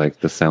it, and I was like,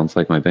 this sounds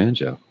like my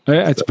banjo.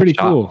 It's pretty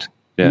cool.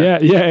 Yeah,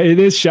 it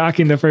is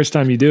shocking the first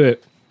time you do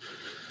it.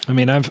 I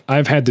mean,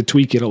 I've had to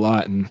tweak it a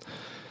lot, and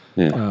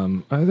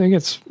I think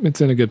it's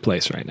in a good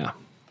place right now.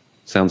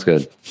 Sounds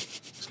good.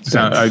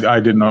 I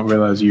did not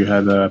realize you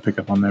had a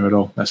pickup on there at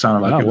all. That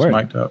sounded like it was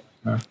mic'd up.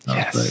 That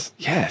was great.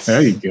 Yes.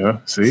 There you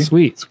go. See?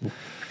 Sweet.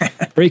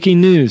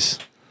 Breaking news.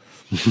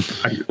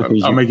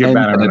 I'll make it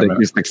better. An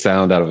acoustic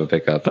sound out of a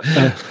pickup.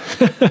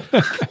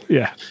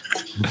 Yeah.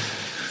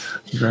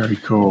 Very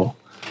cool.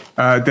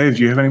 Dave,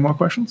 do you have any more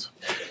questions?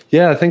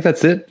 Yeah, I think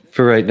that's it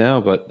for right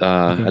now. But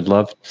I'd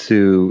love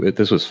to.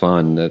 This was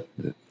fun.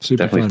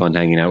 Definitely fun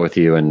hanging out with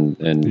you and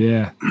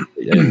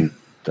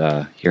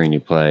hearing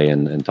you play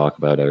and talk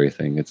about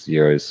everything.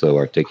 You're always so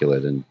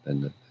articulate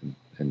and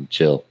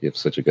chill. You have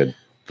such a good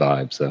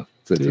vibe. So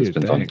it's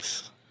been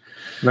thanks.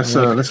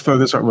 Fun. Let's throw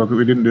this up real quick.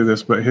 We didn't do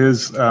this, but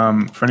here's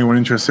for anyone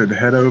interested,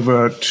 head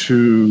over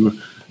to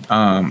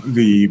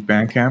the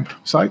Bandcamp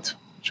site,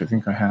 which I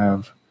think I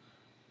have.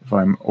 If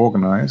I'm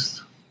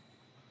organized,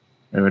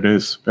 there it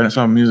is. Bennett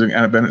Sullivan Music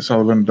at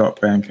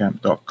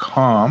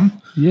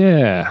bennettsullivan.bandcamp.com.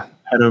 Yeah.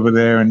 Head over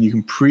there and you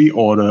can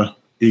pre-order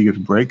Eager to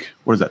Break.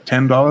 What is that,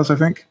 $10, I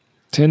think?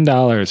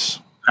 $10.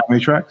 How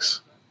many tracks?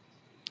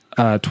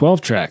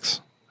 12 tracks.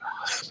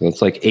 So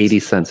it's like 80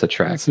 cents a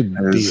track. That's a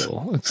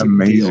deal. It's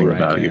amazing right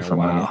value there. for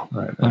money.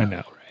 Right there. I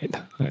know, right?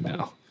 I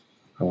know.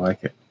 I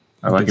like it.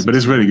 But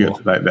it's really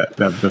good. Like that.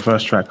 The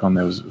first track on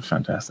there was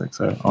fantastic.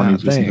 So I'll need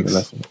to listen to the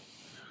rest of it.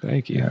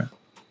 Thank you. Yeah.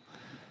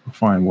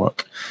 Fine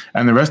work.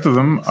 And the rest of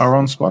them are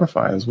on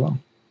Spotify as well.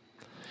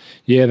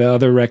 Yeah, the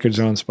other records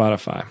are on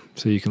Spotify.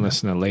 So you can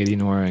listen to Lady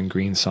Nora and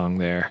Green Song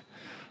there.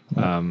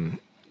 And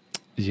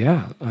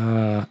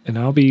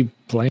I'll be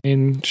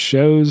playing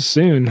shows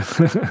soon.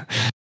 What's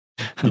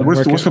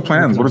the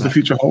plans? What does the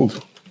future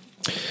hold?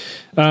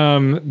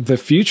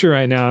 The future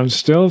right now, I'm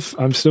still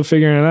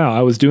figuring it out.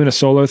 I was doing a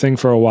solo thing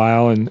for a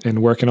while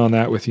and working on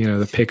that with,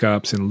 the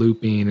pickups and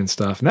looping and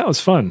stuff. And that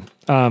was fun.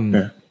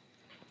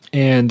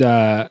 And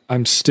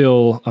I'm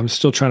still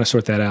trying to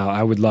sort that out.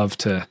 I would love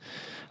to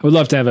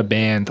have a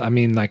band. I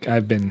mean, like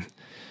I've been,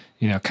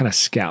 kind of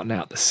scouting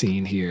out the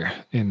scene here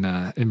in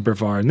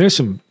Brevard. And there's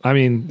some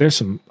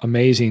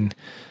amazing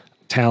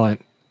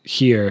talent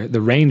here.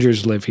 The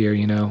Rangers live here,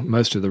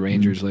 most of the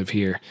Rangers live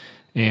here.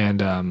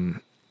 And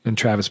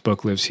Travis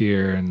Book lives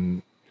here,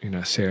 and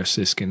Sarah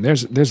Siskin.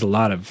 There's a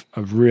lot of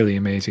really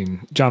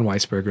amazing. John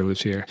Weisberger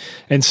lives here,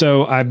 and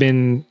so I've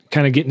been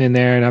kind of getting in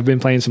there, and I've been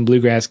playing some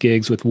bluegrass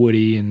gigs with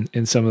Woody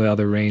and some of the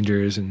other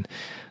rangers, and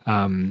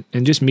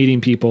just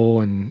meeting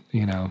people, and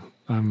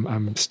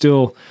I'm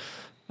still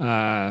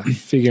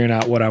figuring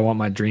out what I want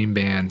my dream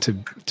band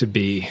to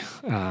be.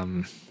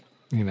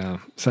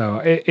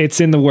 So it's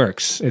in the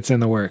works. It's in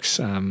the works.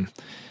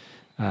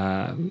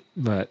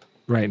 But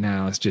right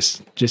now it's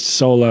just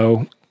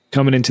solo,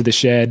 coming into the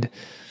shed,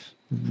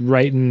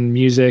 writing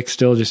music,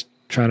 still just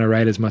trying to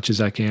write as much as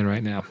I can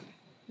right now,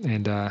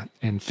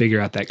 and figure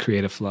out that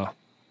creative flow.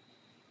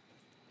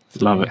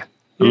 Love it.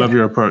 I love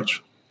your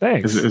approach.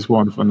 Thanks. It's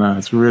wonderful. Now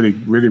it's really,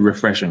 really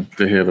refreshing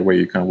to hear the way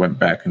you kind of went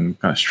back and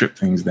kind of stripped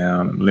things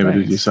down and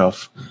limited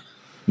yourself,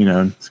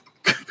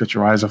 got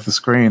your eyes off the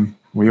screen.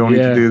 We all need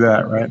to do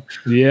that, right?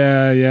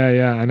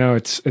 Yeah. I know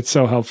it's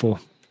so helpful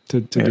to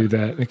do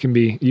that. It can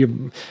be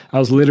I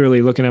was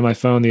literally looking at my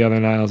phone the other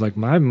night. I was like,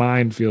 my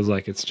mind feels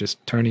like it's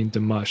just turning to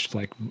mush.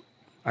 Like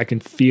I can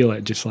feel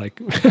it just like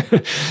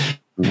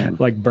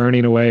like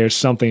burning away or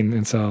something.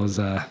 And so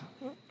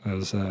I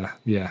was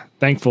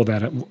thankful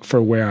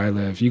for where I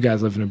live. You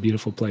guys live in a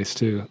beautiful place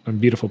too,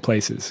 and beautiful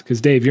places. Because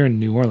Dave, you're in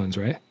New Orleans,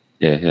 right?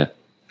 Yeah.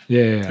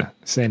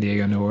 San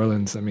Diego, New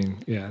Orleans. I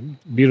mean,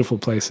 beautiful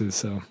places.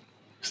 So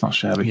it's not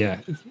shabby. Yeah,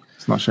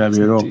 it's not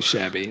shabby at all. Too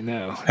shabby,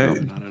 no,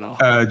 not at all.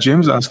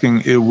 Jim's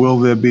asking, will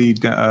there be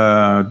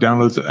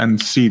downloads and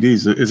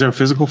CDs? Is there a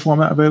physical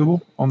format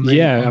available on the?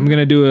 Yeah, I'm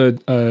gonna do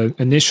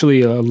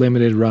initially a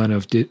limited run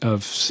of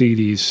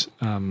CDs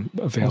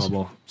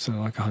available. Awesome. So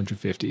like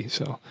 150.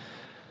 So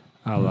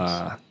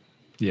I'll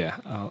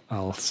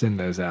send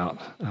those out.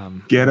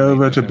 Get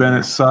over to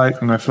Bennett's site.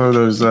 I'm going to throw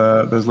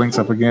those links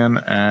up again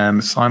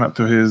and sign up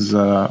to his.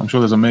 I'm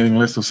sure there's a mailing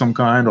list of some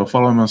kind, or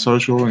follow him on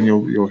social, and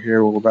you'll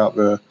hear all about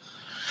the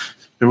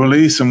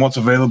release and what's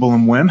available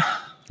and when.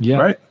 Yeah.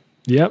 Right.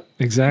 Yep.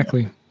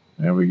 Exactly.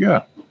 There we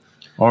go.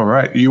 All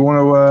right. You want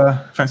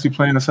to fancy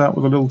playing us out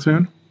with a little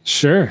tune?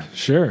 Sure.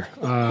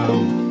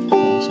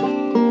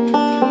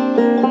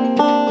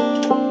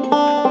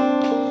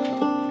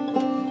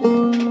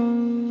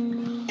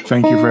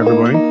 Thank you for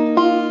everybody.